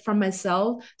slip from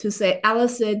myself to say,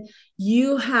 Allison,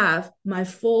 you have my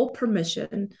full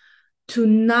permission to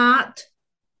not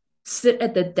sit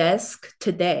at the desk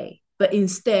today, but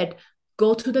instead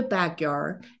go to the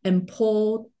backyard and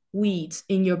pull weeds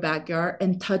in your backyard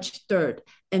and touch dirt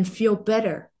and feel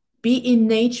better. Be in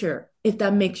nature if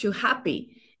that makes you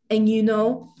happy. And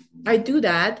I do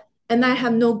that and I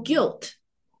have no guilt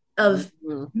of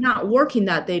Mhm. not working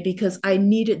that day because I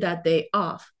needed that day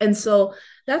off. And so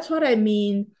that's what I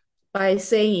mean by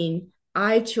saying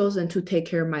I've chosen to take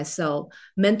care of myself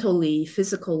mentally,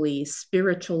 physically,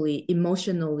 spiritually,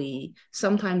 emotionally,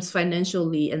 sometimes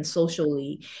financially and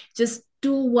socially. Just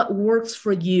do what works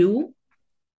for you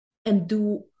and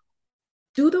do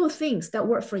those things that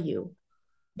work for you.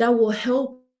 That will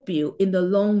help you in the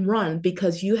long run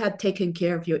because you have taken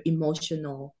care of your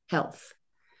emotional health,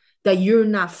 that you're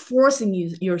not forcing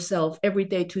yourself every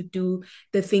day to do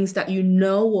the things that you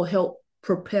know will help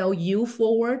propel you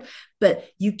forward, but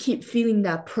you keep feeling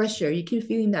that pressure, you keep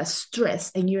feeling that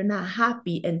stress, and you're not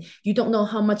happy and you don't know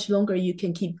how much longer you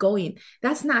can keep going.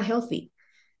 That's not healthy.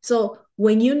 So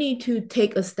when you need to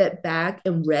take a step back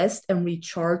and rest and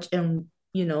recharge and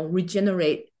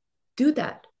regenerate, do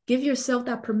that. Give yourself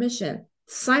that permission.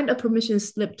 Sign a permission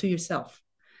slip to yourself.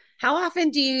 How often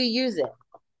do you use it?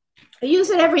 I use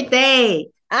it every day.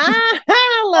 Ah,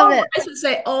 I love Oh, it. I should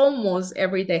say almost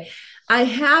every day. I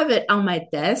have it on my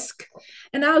desk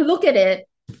and I'll look at it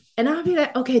and I'll be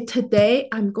like, okay, today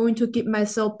I'm going to give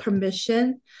myself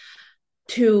permission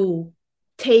to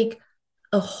take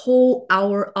a whole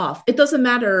hour off. It doesn't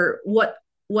matter what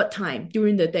time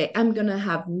during the day. I'm gonna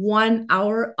have 1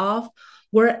 hour off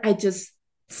where I just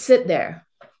sit there,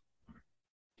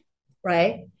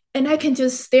 right? And I can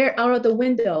just stare out of the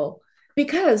window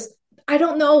because I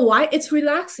don't know why it's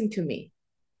relaxing to me.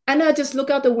 And I just look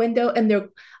out the window and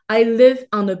I live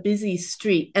on a busy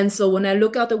street. And so when I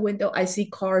look out the window, I see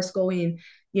cars going,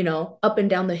 up and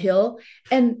down the hill.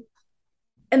 And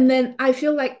then I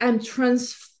feel like I'm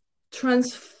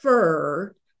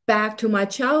transferred back to my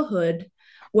childhood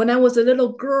when I was a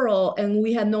little girl and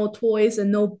we had no toys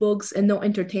and no books and no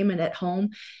entertainment at home.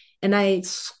 And I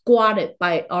squatted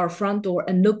by our front door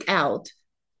and look out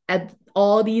at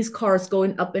all these cars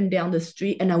going up and down the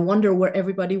street and I wonder where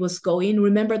everybody was going.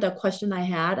 Remember that question I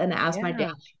had and I asked my dad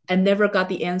Yeah. and never got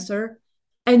the answer.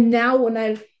 And now when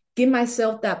I give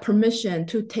myself that permission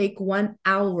to take 1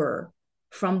 hour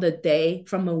from the day,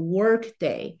 from a work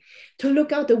day, to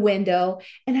look out the window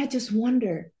and I just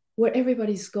wonder where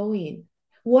everybody's going.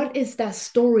 What is that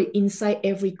story inside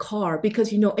every car?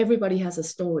 Because everybody has a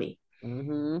story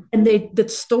Mm-hmm. and the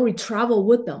story travel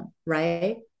with them,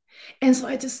 right? And so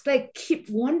I just like keep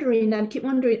wondering and keep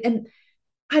wondering. And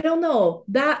I don't know,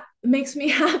 that makes me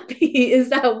happy. Is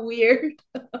that weird?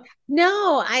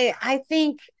 No, I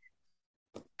think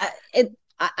it.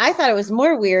 I thought it was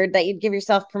more weird that you'd give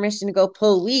yourself permission to go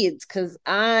pull weeds because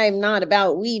I'm not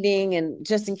about weeding and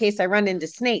just in case I run into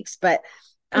snakes. But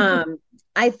um,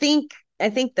 I think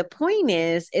the point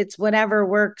is it's whatever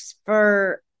works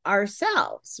for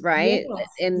ourselves, right? Yes,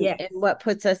 And yes, what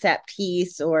puts us at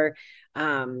peace or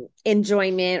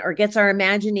enjoyment or gets our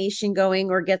imagination going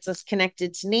or gets us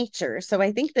connected to nature. So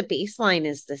I think the baseline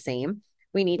is the same.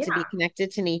 We need to be yeah,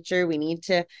 connected to nature. We need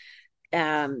to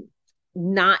um,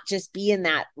 not just be in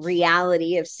that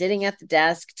reality of sitting at the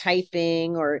desk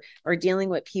typing or dealing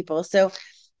with people. So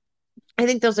I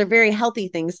think those are very healthy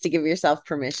things to give yourself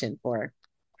permission for.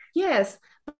 yes,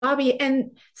 Bobby.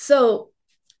 And so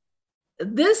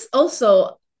this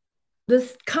also,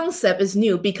 this concept is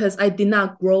new because I did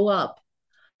not grow up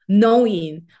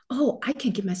knowing, oh, I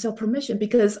can give myself permission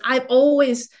because I've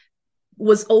always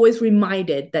was always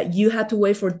reminded that you had to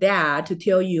wait for dad to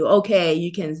tell you, okay,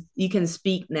 you can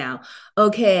speak now.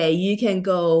 Okay, you can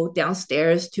go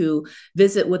downstairs to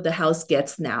visit with the house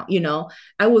guests now.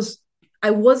 I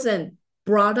wasn't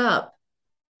brought up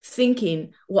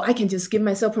thinking, well, I can just give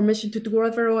myself permission to do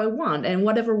whatever I want and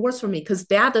whatever works for me because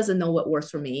dad doesn't know what works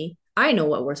for me. I know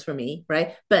what works for me,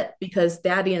 right? But because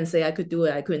dad didn't say I could do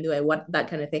it, I couldn't do it, what that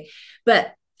kind of thing.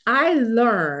 But I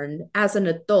learned as an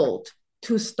adult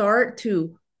to start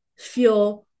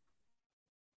feel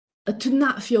to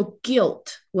not feel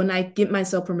guilt when I give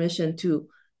myself permission to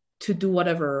do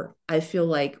whatever I feel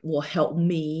like will help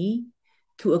me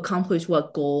to accomplish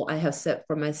what goal I have set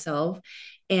for myself.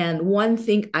 And one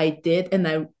thing I did,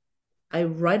 and I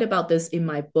write about this in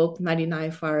my book,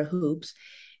 99 Fire Hoops,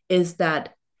 is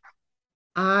that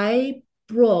I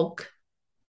broke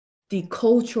the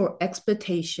cultural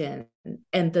expectation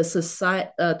and the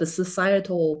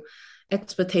societal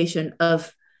expectation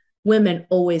of women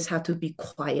always have to be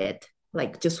quiet,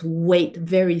 like just wait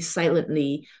very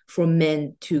silently for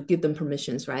men to give them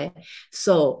permissions, right?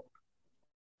 So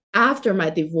after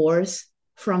my divorce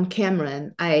from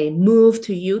Cameron, I moved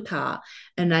to Utah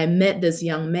and I met this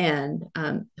young man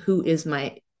who is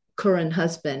my current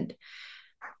husband.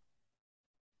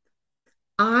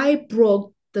 I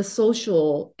broke the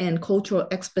social and cultural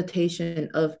expectation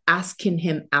of asking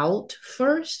him out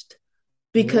first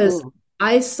because Ooh,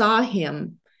 I saw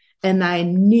him and I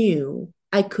knew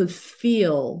I could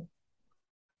feel,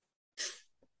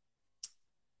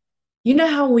 you know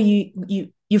how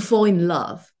you fall in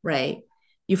love, right?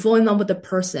 You fall in love with the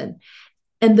person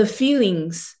and the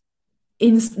feelings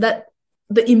in that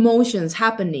the emotions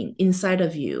happening inside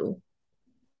of you,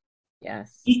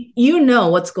 yes. you know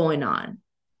what's going on,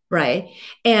 right?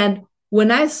 And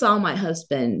when I saw my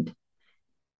husband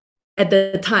at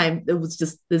the time, it was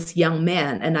just this young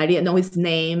man and I didn't know his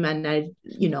name. And I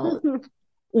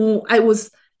was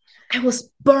I was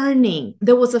burning.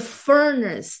 There was a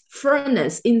furnace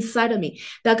inside of me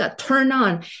that got turned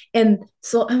on. And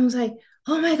so I was like,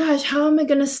 oh my gosh, how am I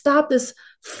going to stop this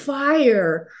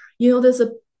fire? There's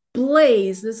a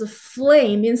blaze, there's a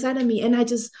flame inside of me. And I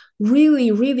just really,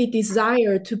 really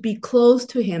desire to be close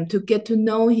to him, to get to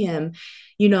know him.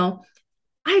 You know,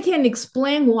 I can't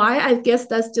explain why. I guess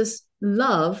that's just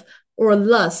love or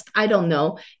lust. I don't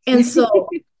know. And so,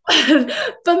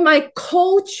 but my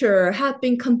culture had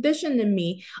been conditioning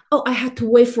me. Oh, I had to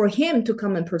wait for him to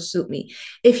come and pursue me.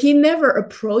 If he never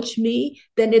approached me,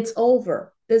 then it's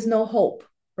over. There's no hope,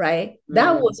 right?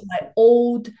 That Mm. was my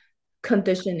old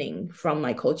conditioning from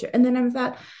my culture. And then I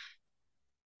thought,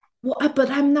 well,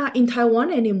 but I'm not in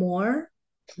Taiwan anymore.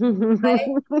 And I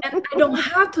don't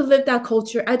have to live that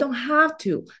culture. I don't have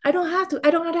to. I don't have to.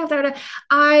 I don't have to have that.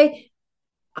 I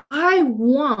I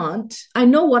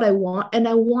know what I want and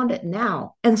I want it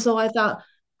now. And so I thought,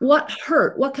 what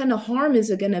hurt? What kind of harm is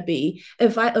it going to be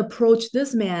if I approach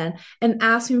this man and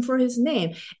ask him for his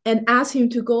name and ask him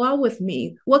to go out with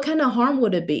me? What kind of harm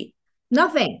would it be?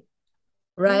 Nothing,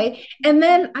 right? And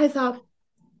then I thought,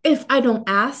 if I don't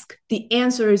ask, the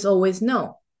answer is always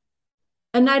no.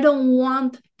 And I don't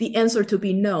want the answer to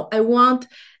be no. I want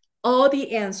all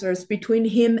the answers between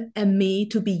him and me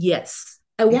to be yes.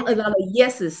 I want a lot of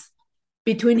yeses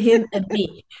between him and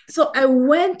me. So I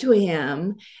went to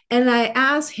him and I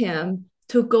asked him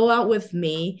to go out with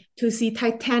me to see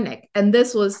Titanic. And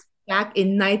this was back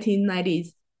in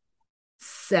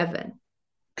 1997,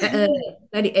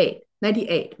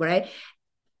 98, right?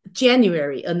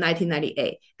 January of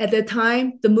 1998. At the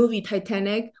time, the movie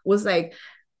Titanic was like,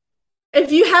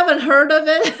 if you haven't heard of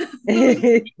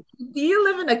it, do you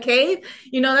live in a cave?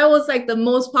 That was like the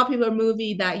most popular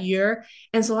movie that year.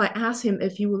 And so I asked him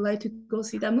if he would like to go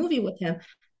see that movie with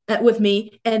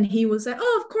me. And he was like,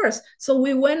 oh, of course. So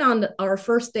we went on our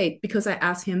first date because I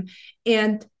asked him.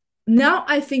 And now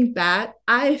I think back,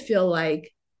 I feel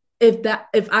like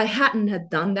if I hadn't had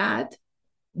done that,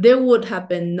 there would have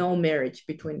been no marriage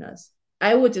between us.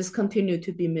 I would just continue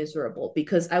to be miserable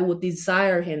because I would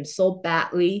desire him so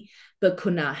badly, but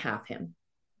could not have him.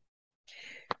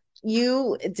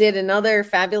 You did another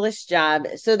fabulous job.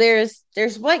 So there's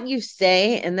what you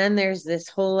say, and then there's this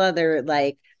whole other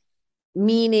like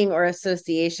meaning or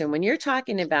association. When you're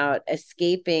talking about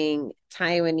escaping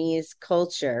Taiwanese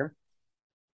culture,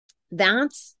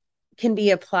 that's can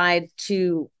be applied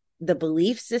to the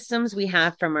belief systems we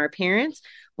have from our parents,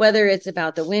 whether it's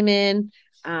about the women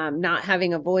not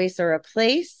having a voice or a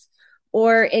place,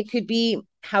 or it could be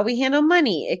how we handle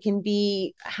money. It can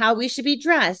be how we should be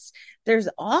dressed. There's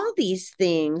all these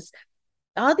things,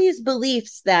 all these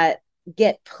beliefs that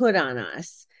get put on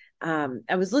us.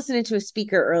 I was listening to a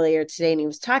speaker earlier today, and he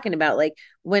was talking about like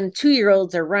when 2 year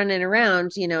olds are running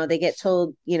around, they get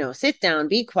told, sit down,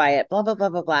 be quiet, blah, blah, blah,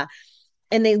 blah, blah.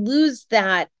 And they lose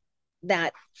that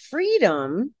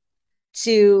freedom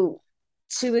to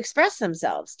express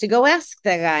themselves, to go ask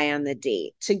the guy on the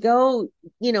date, to go,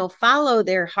 follow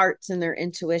their hearts and their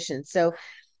intuition. So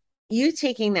you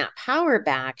taking that power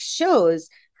back shows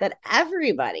that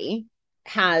everybody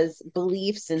has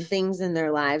beliefs and things in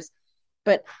their lives,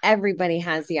 but everybody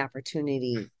has the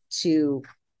opportunity to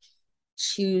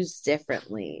choose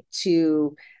differently,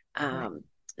 to Right.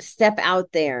 step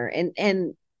out there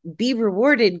and be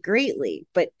rewarded greatly.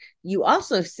 But you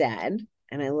also said,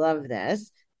 and I love this,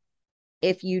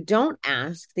 if you don't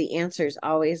ask, the answer is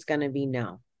always going to be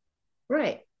no.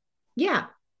 Right. Yeah,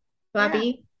 Yeah.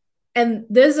 Bobby. And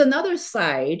there's another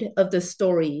side of the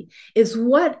story is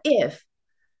what if,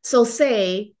 so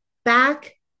say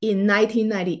back in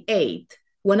 1998,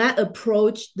 when I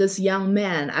approached this young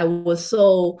man, I was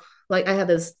so like I had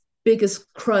this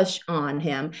biggest crush on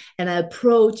him, and I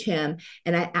approached him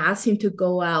and I asked him to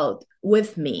go out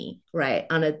with me, right,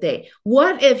 on a date.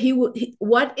 What if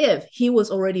he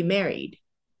was already married,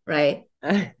 right?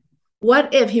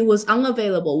 What if he was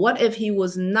unavailable? What if he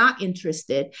was not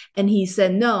interested and he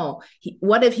said no?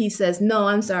 What if he says, no,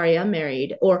 I'm sorry, I'm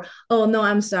married? Or, oh, no,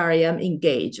 I'm sorry, I'm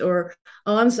engaged? Or,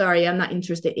 oh, I'm sorry, I'm not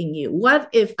interested in you. What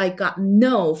if I got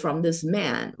no from this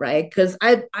man, right? Because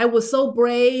I was so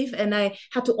brave and I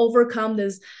had to overcome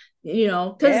this,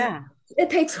 because Yeah.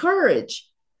 it takes courage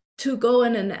to go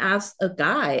in and ask a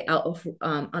guy out of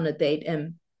on a date.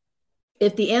 And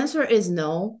if the answer is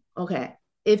no, okay.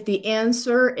 If the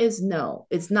answer is no,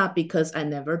 it's not because I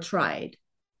never tried,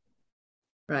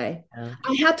 right? Yeah.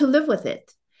 I had to live with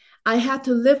it. I had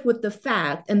to live with the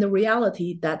fact and the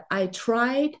reality that I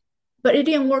tried, but it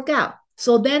didn't work out.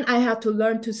 So then I have to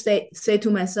learn to say to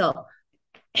myself,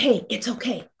 hey, it's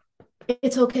okay.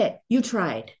 It's okay. You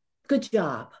tried. Good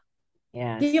job.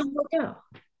 Yes. Didn't work out.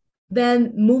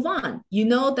 Then move on. You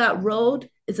know that road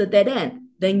is a dead end.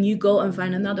 Then you go and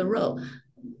find another road,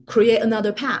 create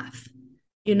another path,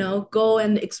 go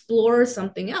and explore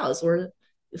something else or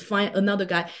find another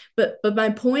guy. But my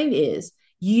point is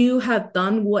you have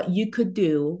done what you could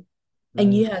do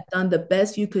and Mm. you have done the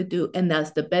best you could do, and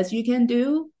that's the best you can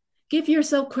do. Give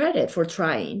yourself credit for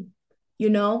trying.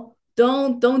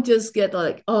 Don't just get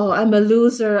like, oh, I'm a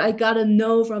loser, I got a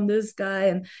no from this guy.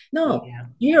 And no, Yeah.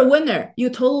 you're a winner. You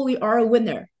totally are a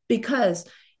winner because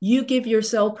you give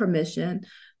yourself permission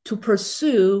to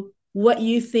pursue what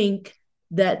you think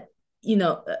that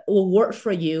will work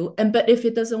for you. And but if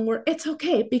it doesn't work, it's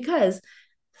okay, because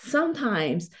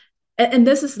sometimes, and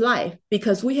this is life,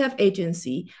 because we have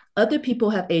agency, other people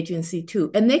have agency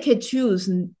too, and they can choose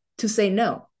to say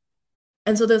no.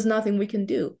 And so there's nothing we can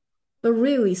do. But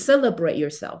really celebrate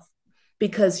yourself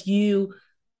because you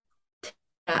take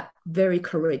that very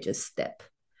courageous step.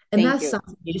 And Thank that's you.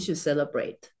 something you should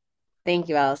celebrate. Thank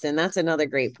you, Allison. That's another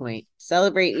great point.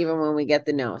 Celebrate even when we get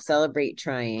the no. Celebrate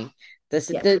trying.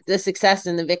 Yeah, The success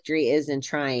and the victory is in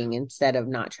trying instead of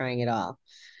not trying at all.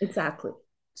 exactly.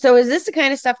 So is this the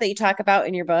kind of stuff that you talk about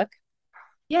in your book?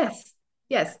 Yes,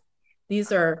 yes.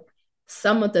 These are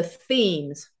some of the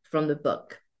themes from the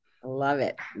book. Love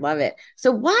it. Love it.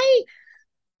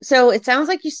 So it sounds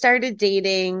like you started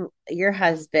dating your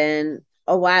husband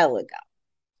a while ago.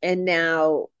 And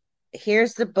now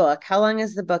here's the book. How long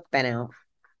has the book been out?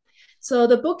 So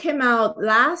the book came out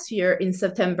last year in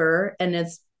September, and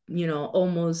it's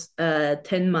almost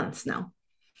 10 months now.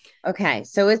 Okay.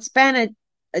 So it's been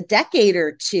a decade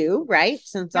or two, right?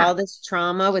 Since Yeah. all this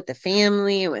trauma with the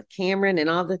family and with Cameron and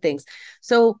all the things.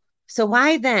 So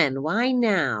why then? Why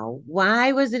now?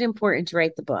 Why was it important to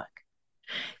write the book?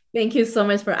 Thank you so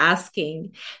much for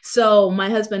asking. So my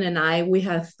husband and I, we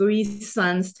have three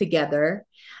sons together.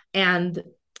 And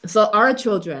so our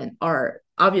children are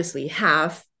obviously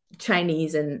half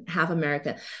Chinese and half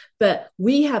American, but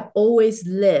we have always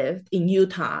lived in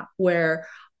Utah where,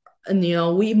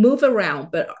 we move around,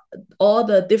 but all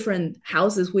the different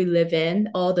houses we live in,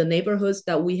 all the neighborhoods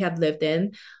that we have lived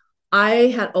in,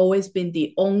 I had always been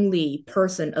the only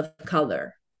person of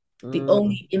color, the Mm,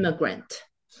 only immigrant.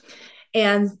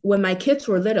 And when my kids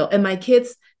were little, and my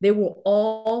kids, they were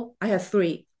all, I have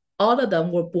three, all of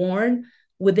them were born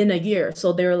within a year.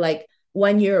 So they're like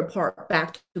 1 year apart,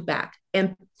 back to back.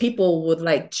 And people would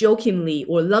like jokingly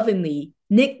or lovingly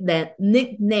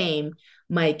nickname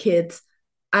my kids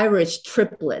Irish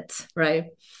triplets, right?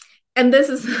 And this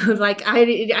is like, I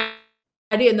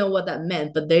didn't know what that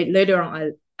meant, but later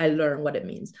on, I learned what it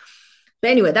means.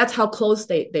 But anyway, that's how close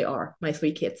they are, my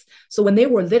three kids. So when they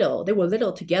were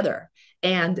little together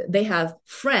and they have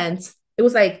friends. It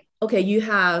was like, okay, you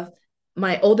have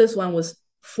my oldest one was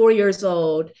 4 years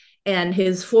old, and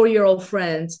his 4 year old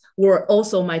friends were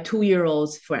also my 2 year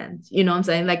old's friends. You know what I'm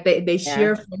saying? Like they yeah.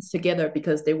 share friends together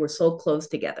because they were so close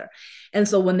together. And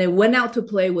so when they went out to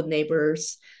play with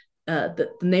neighbors, the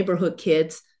neighborhood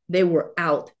kids, they were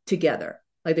out together,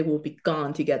 like they will be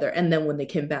gone together. And then when they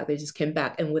came back, they just came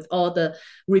back. And with all the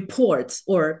reports,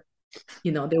 or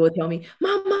they would tell me,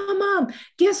 mom,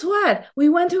 guess what? We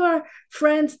went to our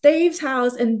friend's Dave's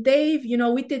house, and Dave,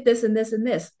 we did this and this and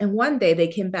this. And one day they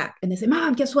came back and they said,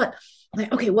 Mom, guess what? I'm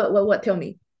like, okay, what? Tell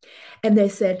me. And they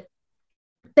said,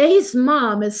 Dave's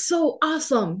mom is so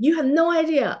awesome. You have no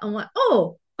idea. I'm like,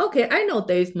 oh, okay, I know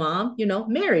Dave's mom,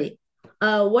 Mary.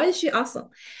 Why is she awesome?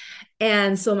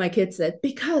 And so my kid said,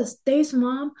 because Dave's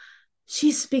mom,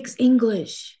 she speaks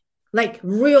English, like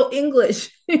real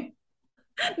English.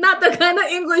 not the kind of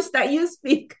English that you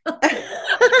speak. I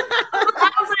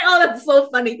was like, oh, that's so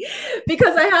funny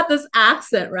because I had this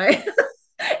accent, right?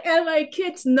 And my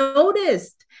kids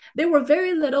noticed. They were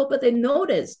very little, but they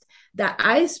noticed that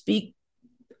I speak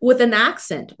with an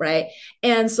accent, right?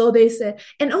 And so they said,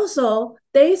 and also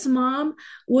Dave's mom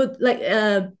would like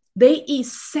they eat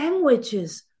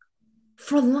sandwiches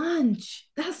for lunch.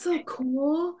 That's so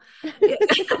cool.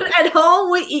 At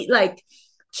home, we eat like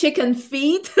chicken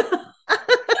feet.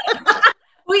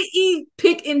 We eat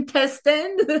pig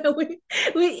intestine.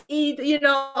 We eat,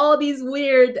 all these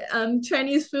weird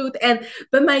Chinese food. And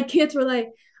but my kids were like,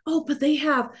 oh, but they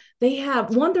have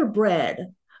Wonder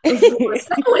Bread for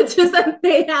sandwiches, and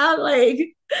they have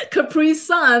like Capri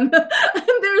Sun, and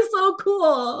they're so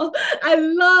cool. I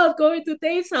love going to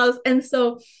Dave's house, and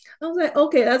so I was like,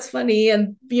 okay, that's funny,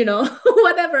 and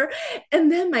whatever.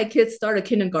 And then my kids started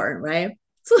kindergarten, right?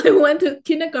 So I went to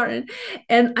kindergarten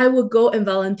and I would go and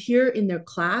volunteer in their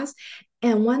class.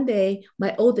 And one day,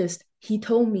 my oldest, he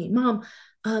told me, Mom,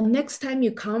 next time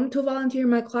you come to volunteer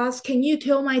in my class, can you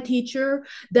tell my teacher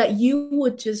that you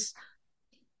would just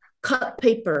cut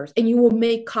papers and you will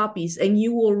make copies and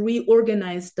you will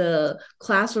reorganize the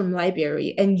classroom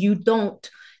library and you don't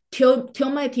tell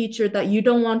my teacher that you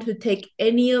don't want to take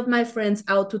any of my friends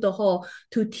out to the hall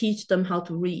to teach them how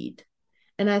to read.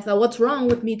 And I thought, what's wrong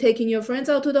with me taking your friends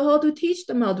out to the hall to teach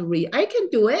them how to read? I can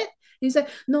do it. He said,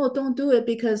 no, don't do it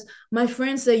because my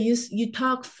friends say you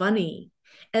talk funny,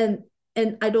 and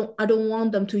I don't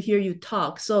want them to hear you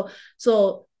talk. So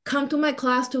come to my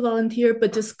class to volunteer,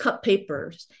 but just cut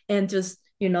papers and just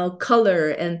color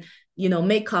and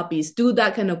make copies, do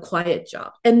that kind of quiet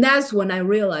job. And that's when I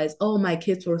realized, oh, my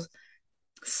kids were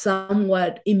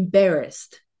somewhat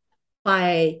embarrassed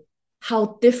by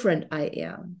how different I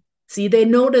am. See, they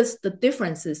notice the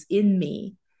differences in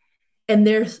me, and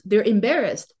they're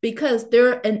embarrassed because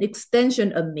they're an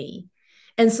extension of me.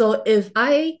 And so if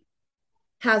I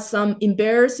have some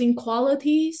embarrassing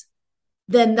qualities,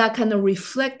 then that kind of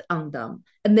reflect on them,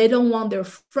 and they don't want their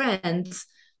friends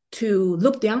to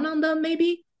look down on them,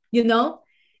 maybe.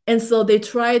 And so they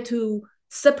try to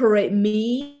separate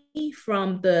me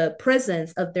from the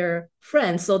presence of their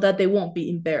friends so that they won't be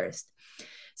embarrassed.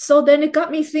 So then it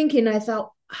got me thinking. I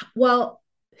thought, well,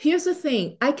 here's the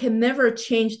thing. I can never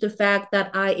change the fact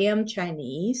that I am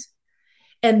Chinese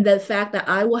and the fact that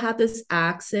I will have this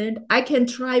accent. I can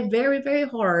try very, very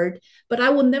hard, but I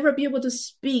will never be able to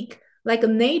speak like a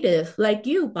native, like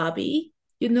you, Bobby,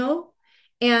 you know?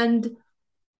 And,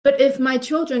 but if my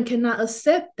children cannot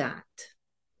accept that,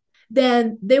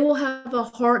 then they will have a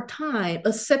hard time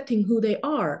accepting who they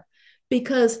are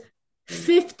because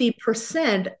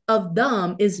 50% of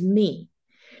them is me.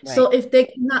 Right. So if they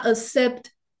cannot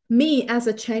accept me as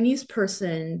a Chinese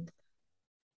person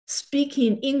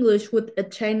speaking English with a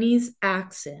Chinese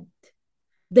accent,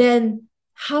 then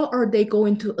how are they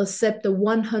going to accept the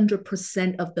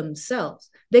 100% of themselves?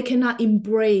 They cannot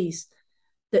embrace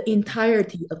the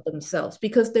entirety of themselves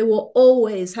because they will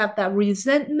always have that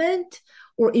resentment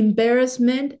or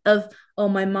embarrassment of, oh,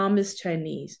 my mom is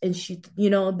Chinese and she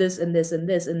this and this and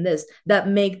this and this, that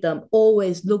make them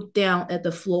always look down at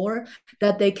the floor,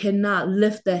 that they cannot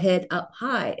lift the head up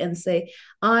high and say,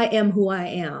 I am who I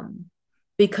am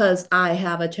because I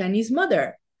have a Chinese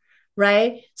mother,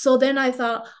 right? So then I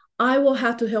thought, I will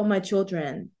have to help my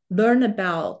children learn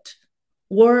about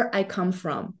where I come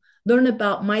from, learn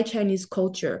about my Chinese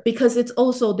culture because it's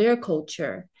also their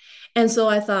culture. And so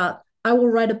I thought I will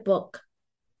write a book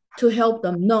to help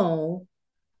them know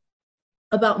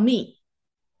about me,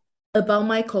 about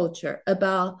my culture,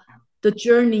 about the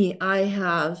journey I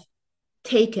have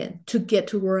taken to get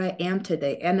to where I am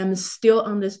today. And I'm still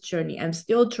on this journey. I'm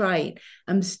still trying.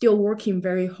 I'm still working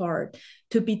very hard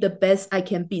to be the best I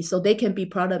can be so they can be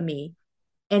proud of me.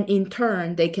 And in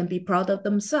turn, they can be proud of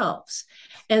themselves.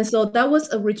 And so that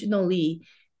was originally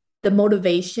the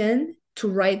motivation to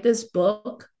write this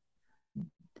book.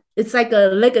 It's like a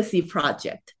legacy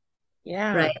project,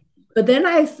 Yeah. right? But then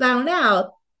I found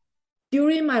out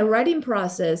during my writing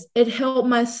process, it helped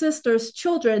my sister's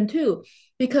children too,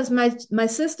 because my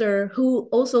sister, who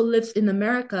also lives in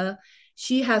America,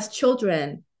 she has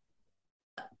children.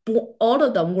 All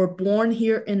of them were born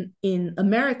here in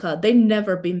America. They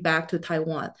never been back to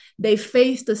Taiwan. They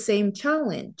face the same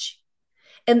challenge.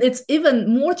 And it's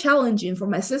even more challenging for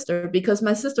my sister because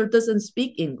my sister doesn't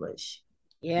speak English.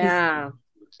 Yeah.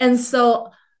 And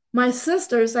so my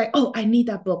sister is like, oh, I need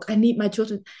that book. I need my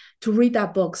children to read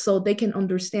that book so they can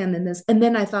understand in this. And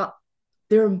then I thought,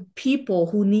 there are people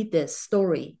who need this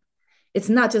story. It's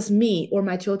not just me or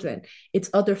my children, it's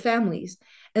other families.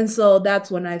 And so that's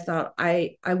when I thought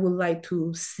I would like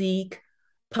to seek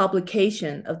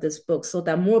publication of this book so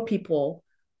that more people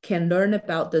can learn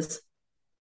about this,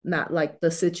 not like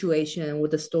the situation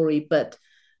with the story, but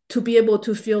to be able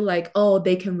to feel like, oh,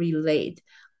 they can relate,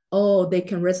 oh, they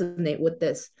can resonate with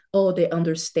this, oh, they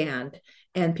understand.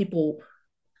 And people,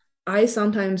 I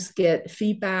sometimes get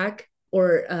feedback,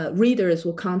 or readers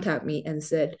will contact me and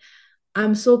said,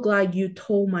 I'm so glad you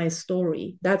told my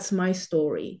story. That's my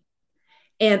story.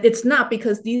 And it's not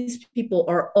because these people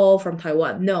are all from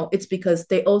Taiwan. No, it's because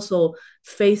they also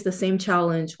face the same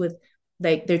challenge with,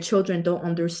 like, their children don't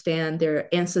understand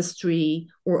their ancestry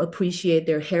or appreciate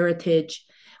their heritage,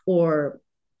 or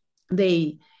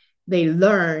they they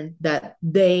learn that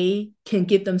they can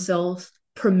give themselves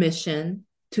permission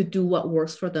to do what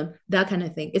works for them, that kind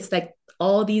of thing. It's like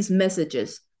all these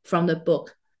messages from the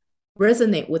book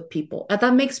resonate with people, and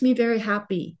that makes me very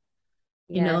happy,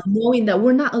 Yes. knowing that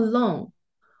we're not alone.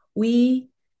 We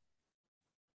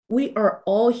we are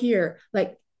all here,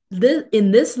 like, this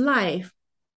in this life.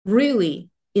 Really,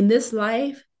 in this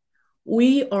life,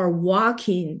 we are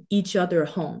walking each other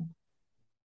home,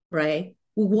 right?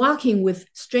 We're walking with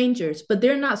strangers, but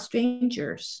they're not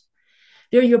strangers.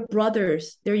 They're your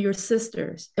brothers, they're your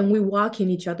sisters, and we walk in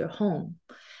each other home.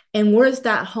 And where's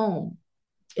that home?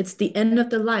 It's the end of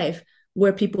the life,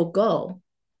 where people go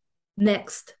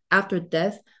next after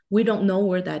death. We don't know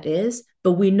where that is,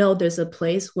 but we know there's a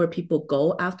place where people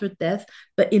go after death.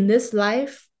 But in this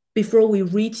life, before we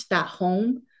reach that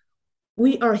home,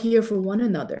 we are here for one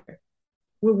another.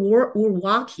 We're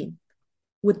walking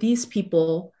with these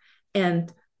people.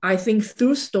 And I think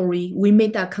through story, we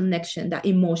made that connection, that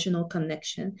emotional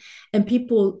connection. And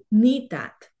people need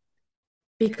that,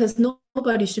 because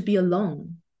nobody should be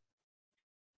alone.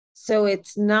 So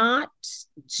it's not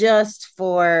just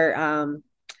for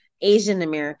Asian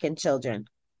American children.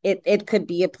 It could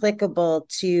be applicable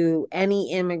to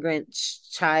any immigrant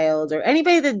child or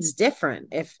anybody that's different,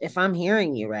 if I'm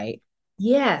hearing you right,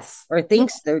 Yes. or Yeah.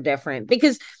 thinks they're different.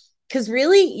 Because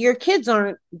really your kids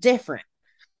aren't different.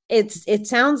 It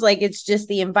sounds like it's just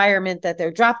the environment that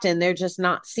they're dropped in. They're just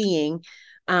not seeing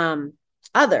um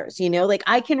others, like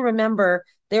I can remember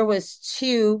there was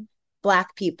two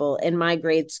black people in my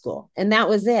grade school, and that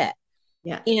was it.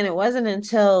 Yeah. And it wasn't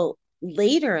until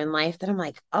later in life that I'm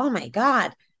like, oh my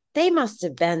God, they must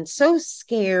have been so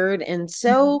scared and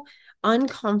so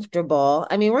uncomfortable.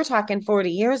 I mean, we're talking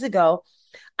 40 years ago.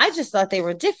 I just thought they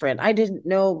were different. I didn't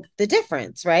know the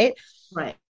difference, right?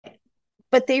 Right.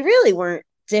 But they really weren't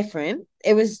different.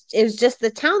 It was just the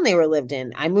town they were lived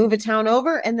in. I move a town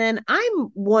over and then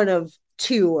I'm one of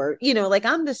two, or like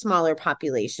I'm the smaller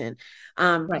population.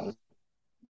 Um Right.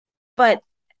 but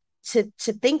to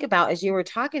think about, as you were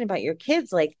talking about your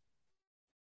kids, like,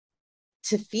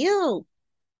 to feel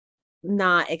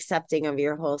not accepting of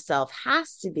your whole self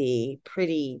has to be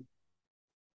pretty,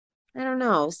 I don't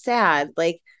know, sad.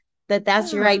 Like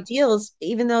that's your Yeah. ideals,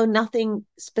 even though nothing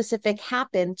specific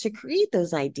happened to create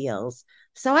those ideals.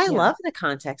 So I Yeah. love the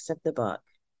context of the book.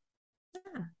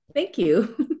 Yeah. Thank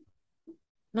you.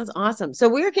 That's awesome. So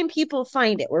where can people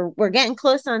find it? We're getting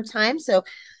close on time. So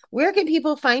where can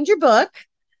people find your book?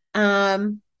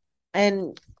 Um,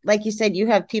 and like you said, you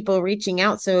have people reaching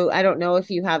out. So I don't know if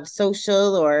you have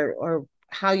social or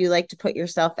how you like to put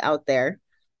yourself out there.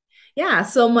 Yeah,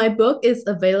 so my book is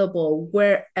available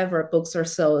wherever books are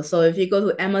sold. So if you go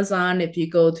to Amazon, if you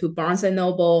go to Barnes and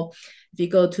Noble, if you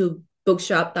go to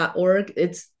bookshop.org,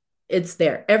 it's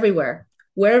there everywhere,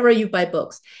 wherever you buy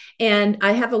books. And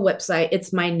I have a website.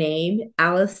 It's my name,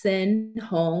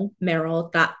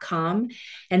 AllisonHomeMerrill.com.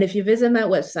 And if you visit my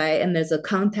website and there's a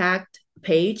contact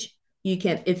page, you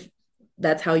can, if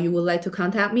that's how you would like to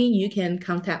contact me, you can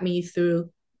contact me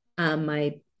through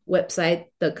my website,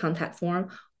 the contact form,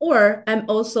 or I'm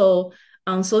also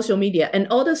on social media, and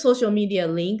all the social media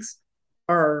links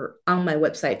are on my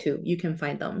website too. You can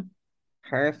find them.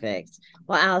 Perfect.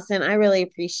 Well, Allison, I really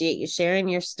appreciate you sharing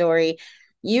your story.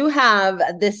 You have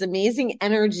this amazing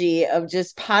energy of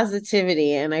just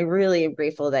positivity, and I really am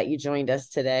grateful that you joined us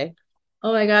today.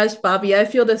 Oh my gosh, Bobby, I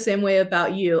feel the same way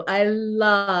about you. I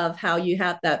love how you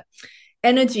have that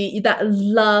energy, that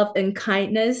love and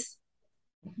kindness,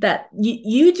 that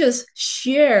you just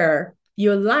share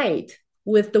your light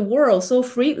with the world so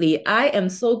freely. I am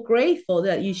so grateful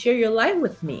that you share your light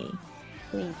with me.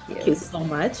 Thank Thank you you. so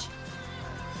much.